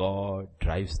your God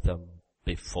drives them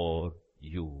before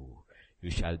you. You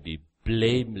shall be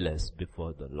blameless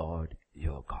before the Lord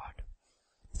your God.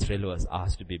 Israel was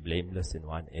asked to be blameless in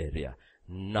one area.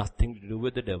 Nothing to do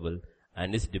with the devil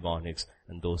and his demonics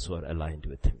and those who are aligned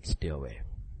with him. Stay away.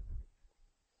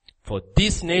 For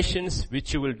these nations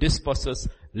which you will dispossess,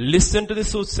 listen to the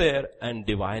soothsayer and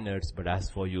diviners, but as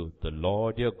for you, the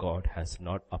Lord your God has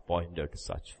not appointed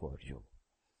such for you.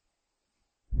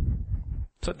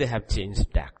 So they have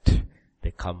changed tact.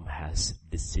 They come as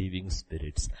deceiving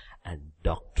spirits and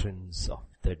doctrines of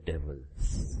the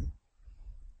devils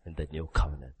in the new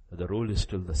covenant. But the rule is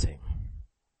still the same.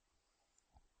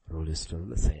 Rule is still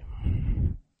the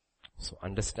same. So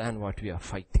understand what we are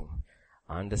fighting.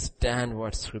 Understand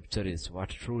what scripture is, what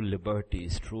true liberty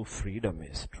is, true freedom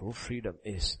is. True freedom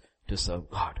is to serve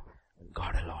God and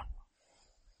God alone.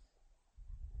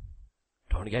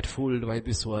 Don't get fooled by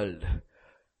this world.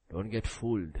 Don't get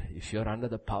fooled. If you're under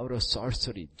the power of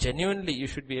sorcery, genuinely you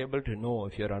should be able to know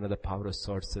if you're under the power of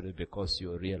sorcery, because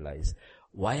you realize,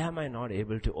 why am I not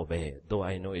able to obey, though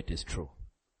I know it is true?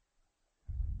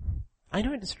 I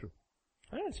know it is true.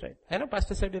 I know it's right. I know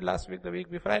Pastor said it last week, the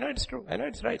week before. I know it's true. I know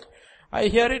it's right. I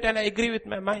hear it and I agree with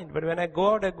my mind. But when I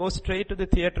go out, I go straight to the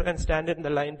theater and stand in the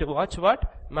line to watch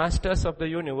what? Masters of the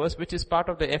Universe, which is part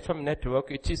of the FM network,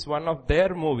 which is one of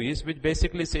their movies, which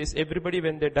basically says everybody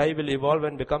when they die will evolve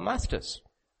and become masters.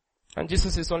 And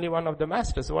Jesus is only one of the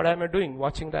masters. So what am I doing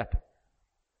watching that?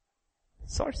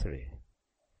 Sorcery.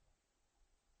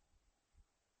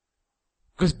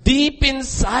 Because deep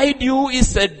inside you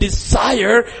is a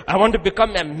desire, I want to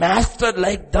become a master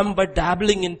like them, but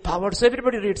dabbling in power. So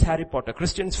everybody reads Harry Potter.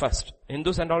 Christians first.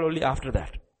 Hindus and all only after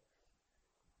that.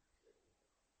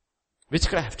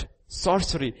 Witchcraft,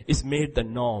 sorcery is made the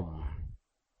norm.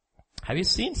 Have you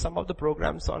seen some of the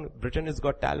programs on Britain has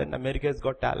Got Talent, America has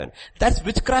Got Talent? That's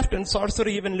witchcraft and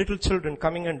sorcery, even little children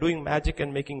coming and doing magic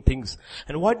and making things.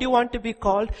 And what do you want to be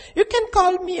called? You can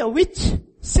call me a witch.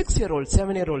 6-year-old,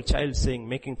 7-year-old child saying,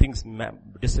 making things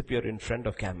disappear in front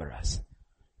of cameras.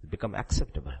 It become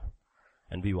acceptable.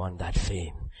 And we want that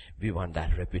fame. We want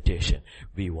that reputation.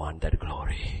 We want that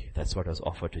glory. That's what was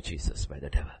offered to Jesus by the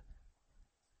devil.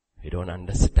 We don't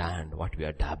understand what we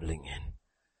are dabbling in.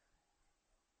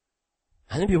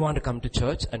 And then we want to come to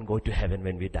church and go to heaven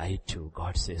when we die too.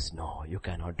 God says, no, you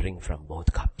cannot drink from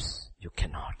both cups. You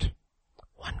cannot.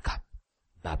 One cup.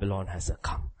 Babylon has a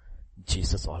cup.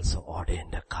 Jesus also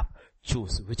ordained a cup.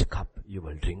 Choose which cup you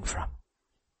will drink from.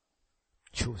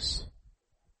 Choose.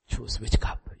 Choose which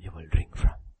cup you will drink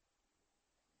from.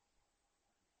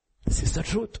 This is the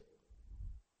truth.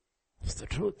 This is the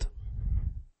truth.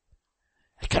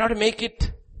 I cannot make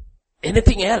it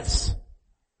anything else.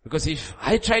 Because if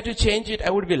I try to change it, I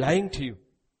would be lying to you.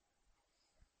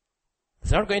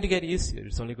 It's not going to get easier.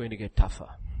 It's only going to get tougher.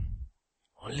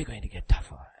 Only going to get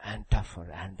tougher and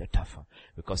tougher and tougher.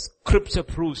 Because scripture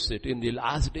proves it. In the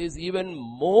last days, even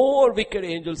more wicked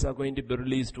angels are going to be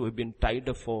released who have been tied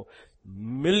up for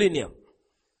millennium.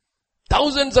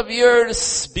 Thousands of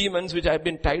years, demons which have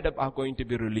been tied up are going to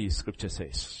be released, scripture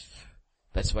says.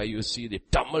 That's why you see the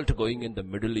tumult going in the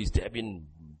Middle East. They have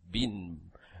been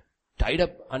tied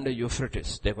up under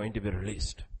Euphrates. They're going to be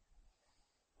released.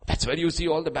 That's where you see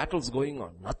all the battles going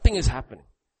on. Nothing is happening.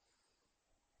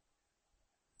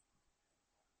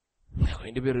 They're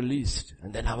going to be released.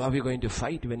 And then how are we going to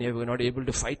fight when we're not able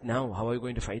to fight now? How are we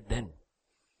going to fight then?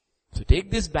 So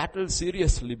take this battle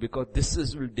seriously, because this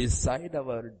will decide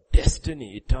our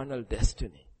destiny, eternal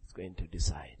destiny. It's going to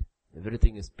decide.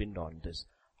 Everything is pinned on this.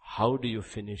 How do you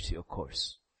finish your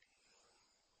course?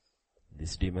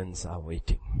 These demons are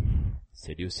waiting.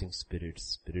 seducing spirits,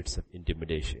 spirits of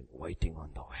intimidation, waiting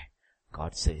on the way.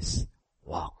 God says,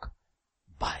 walk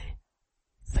by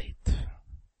faith.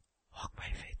 Walk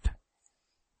by faith.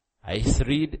 I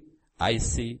read, I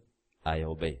see, I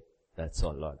obey. That's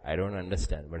all, Lord. I don't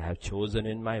understand, but I have chosen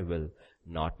in my will,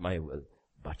 not my will,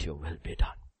 but your will be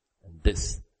done. And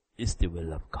this is the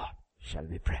will of God. Shall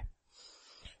we pray?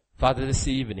 Father, this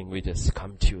evening we just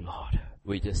come to you, Lord.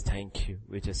 We just thank you.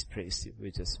 We just praise you.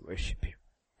 We just worship you.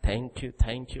 Thank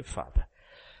you, Father.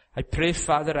 I pray,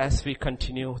 Father, as we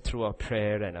continue through our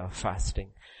prayer and our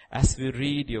fasting, as we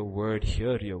read your word,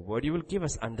 hear your word, you will give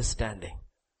us understanding.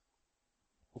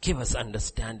 Give us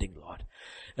understanding, Lord.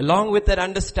 Along with that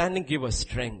understanding, give us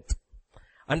strength.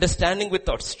 Understanding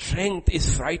without strength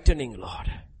is frightening, Lord.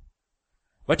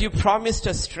 But you promised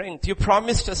us strength. You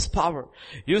promised us power.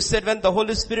 You said when the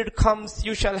Holy Spirit comes,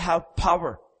 you shall have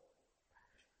power.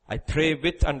 I pray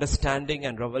with understanding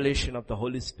and revelation of the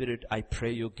Holy Spirit, I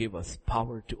pray you give us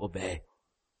power to obey.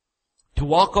 To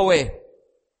walk away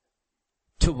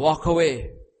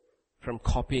from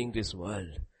copying this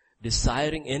world,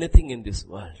 desiring anything in this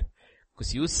world.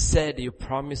 Because you said, you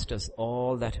promised us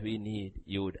all that we need,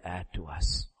 you would add to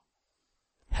us.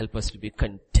 Help us to be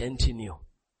content in you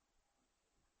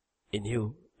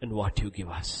and what you give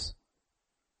us.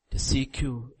 To seek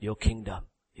you, your kingdom,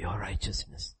 your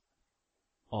righteousness,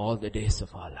 all the days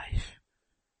of our life.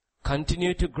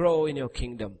 Continue to grow in your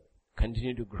kingdom.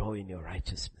 Continue to grow in your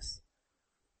righteousness.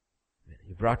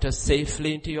 You brought us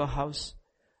safely into your house.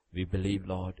 We believe,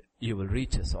 Lord, you will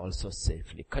reach us also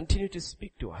safely. Continue to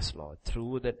speak to us, Lord,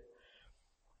 through the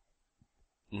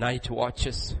night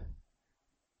watches,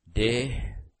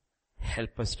 day.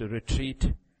 Help us to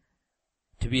retreat,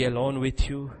 to be alone with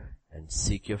you and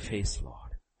seek your face,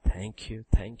 Lord. Thank you,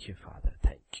 Father.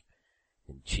 Thank you.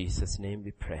 In Jesus' name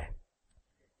we pray.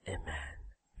 Amen.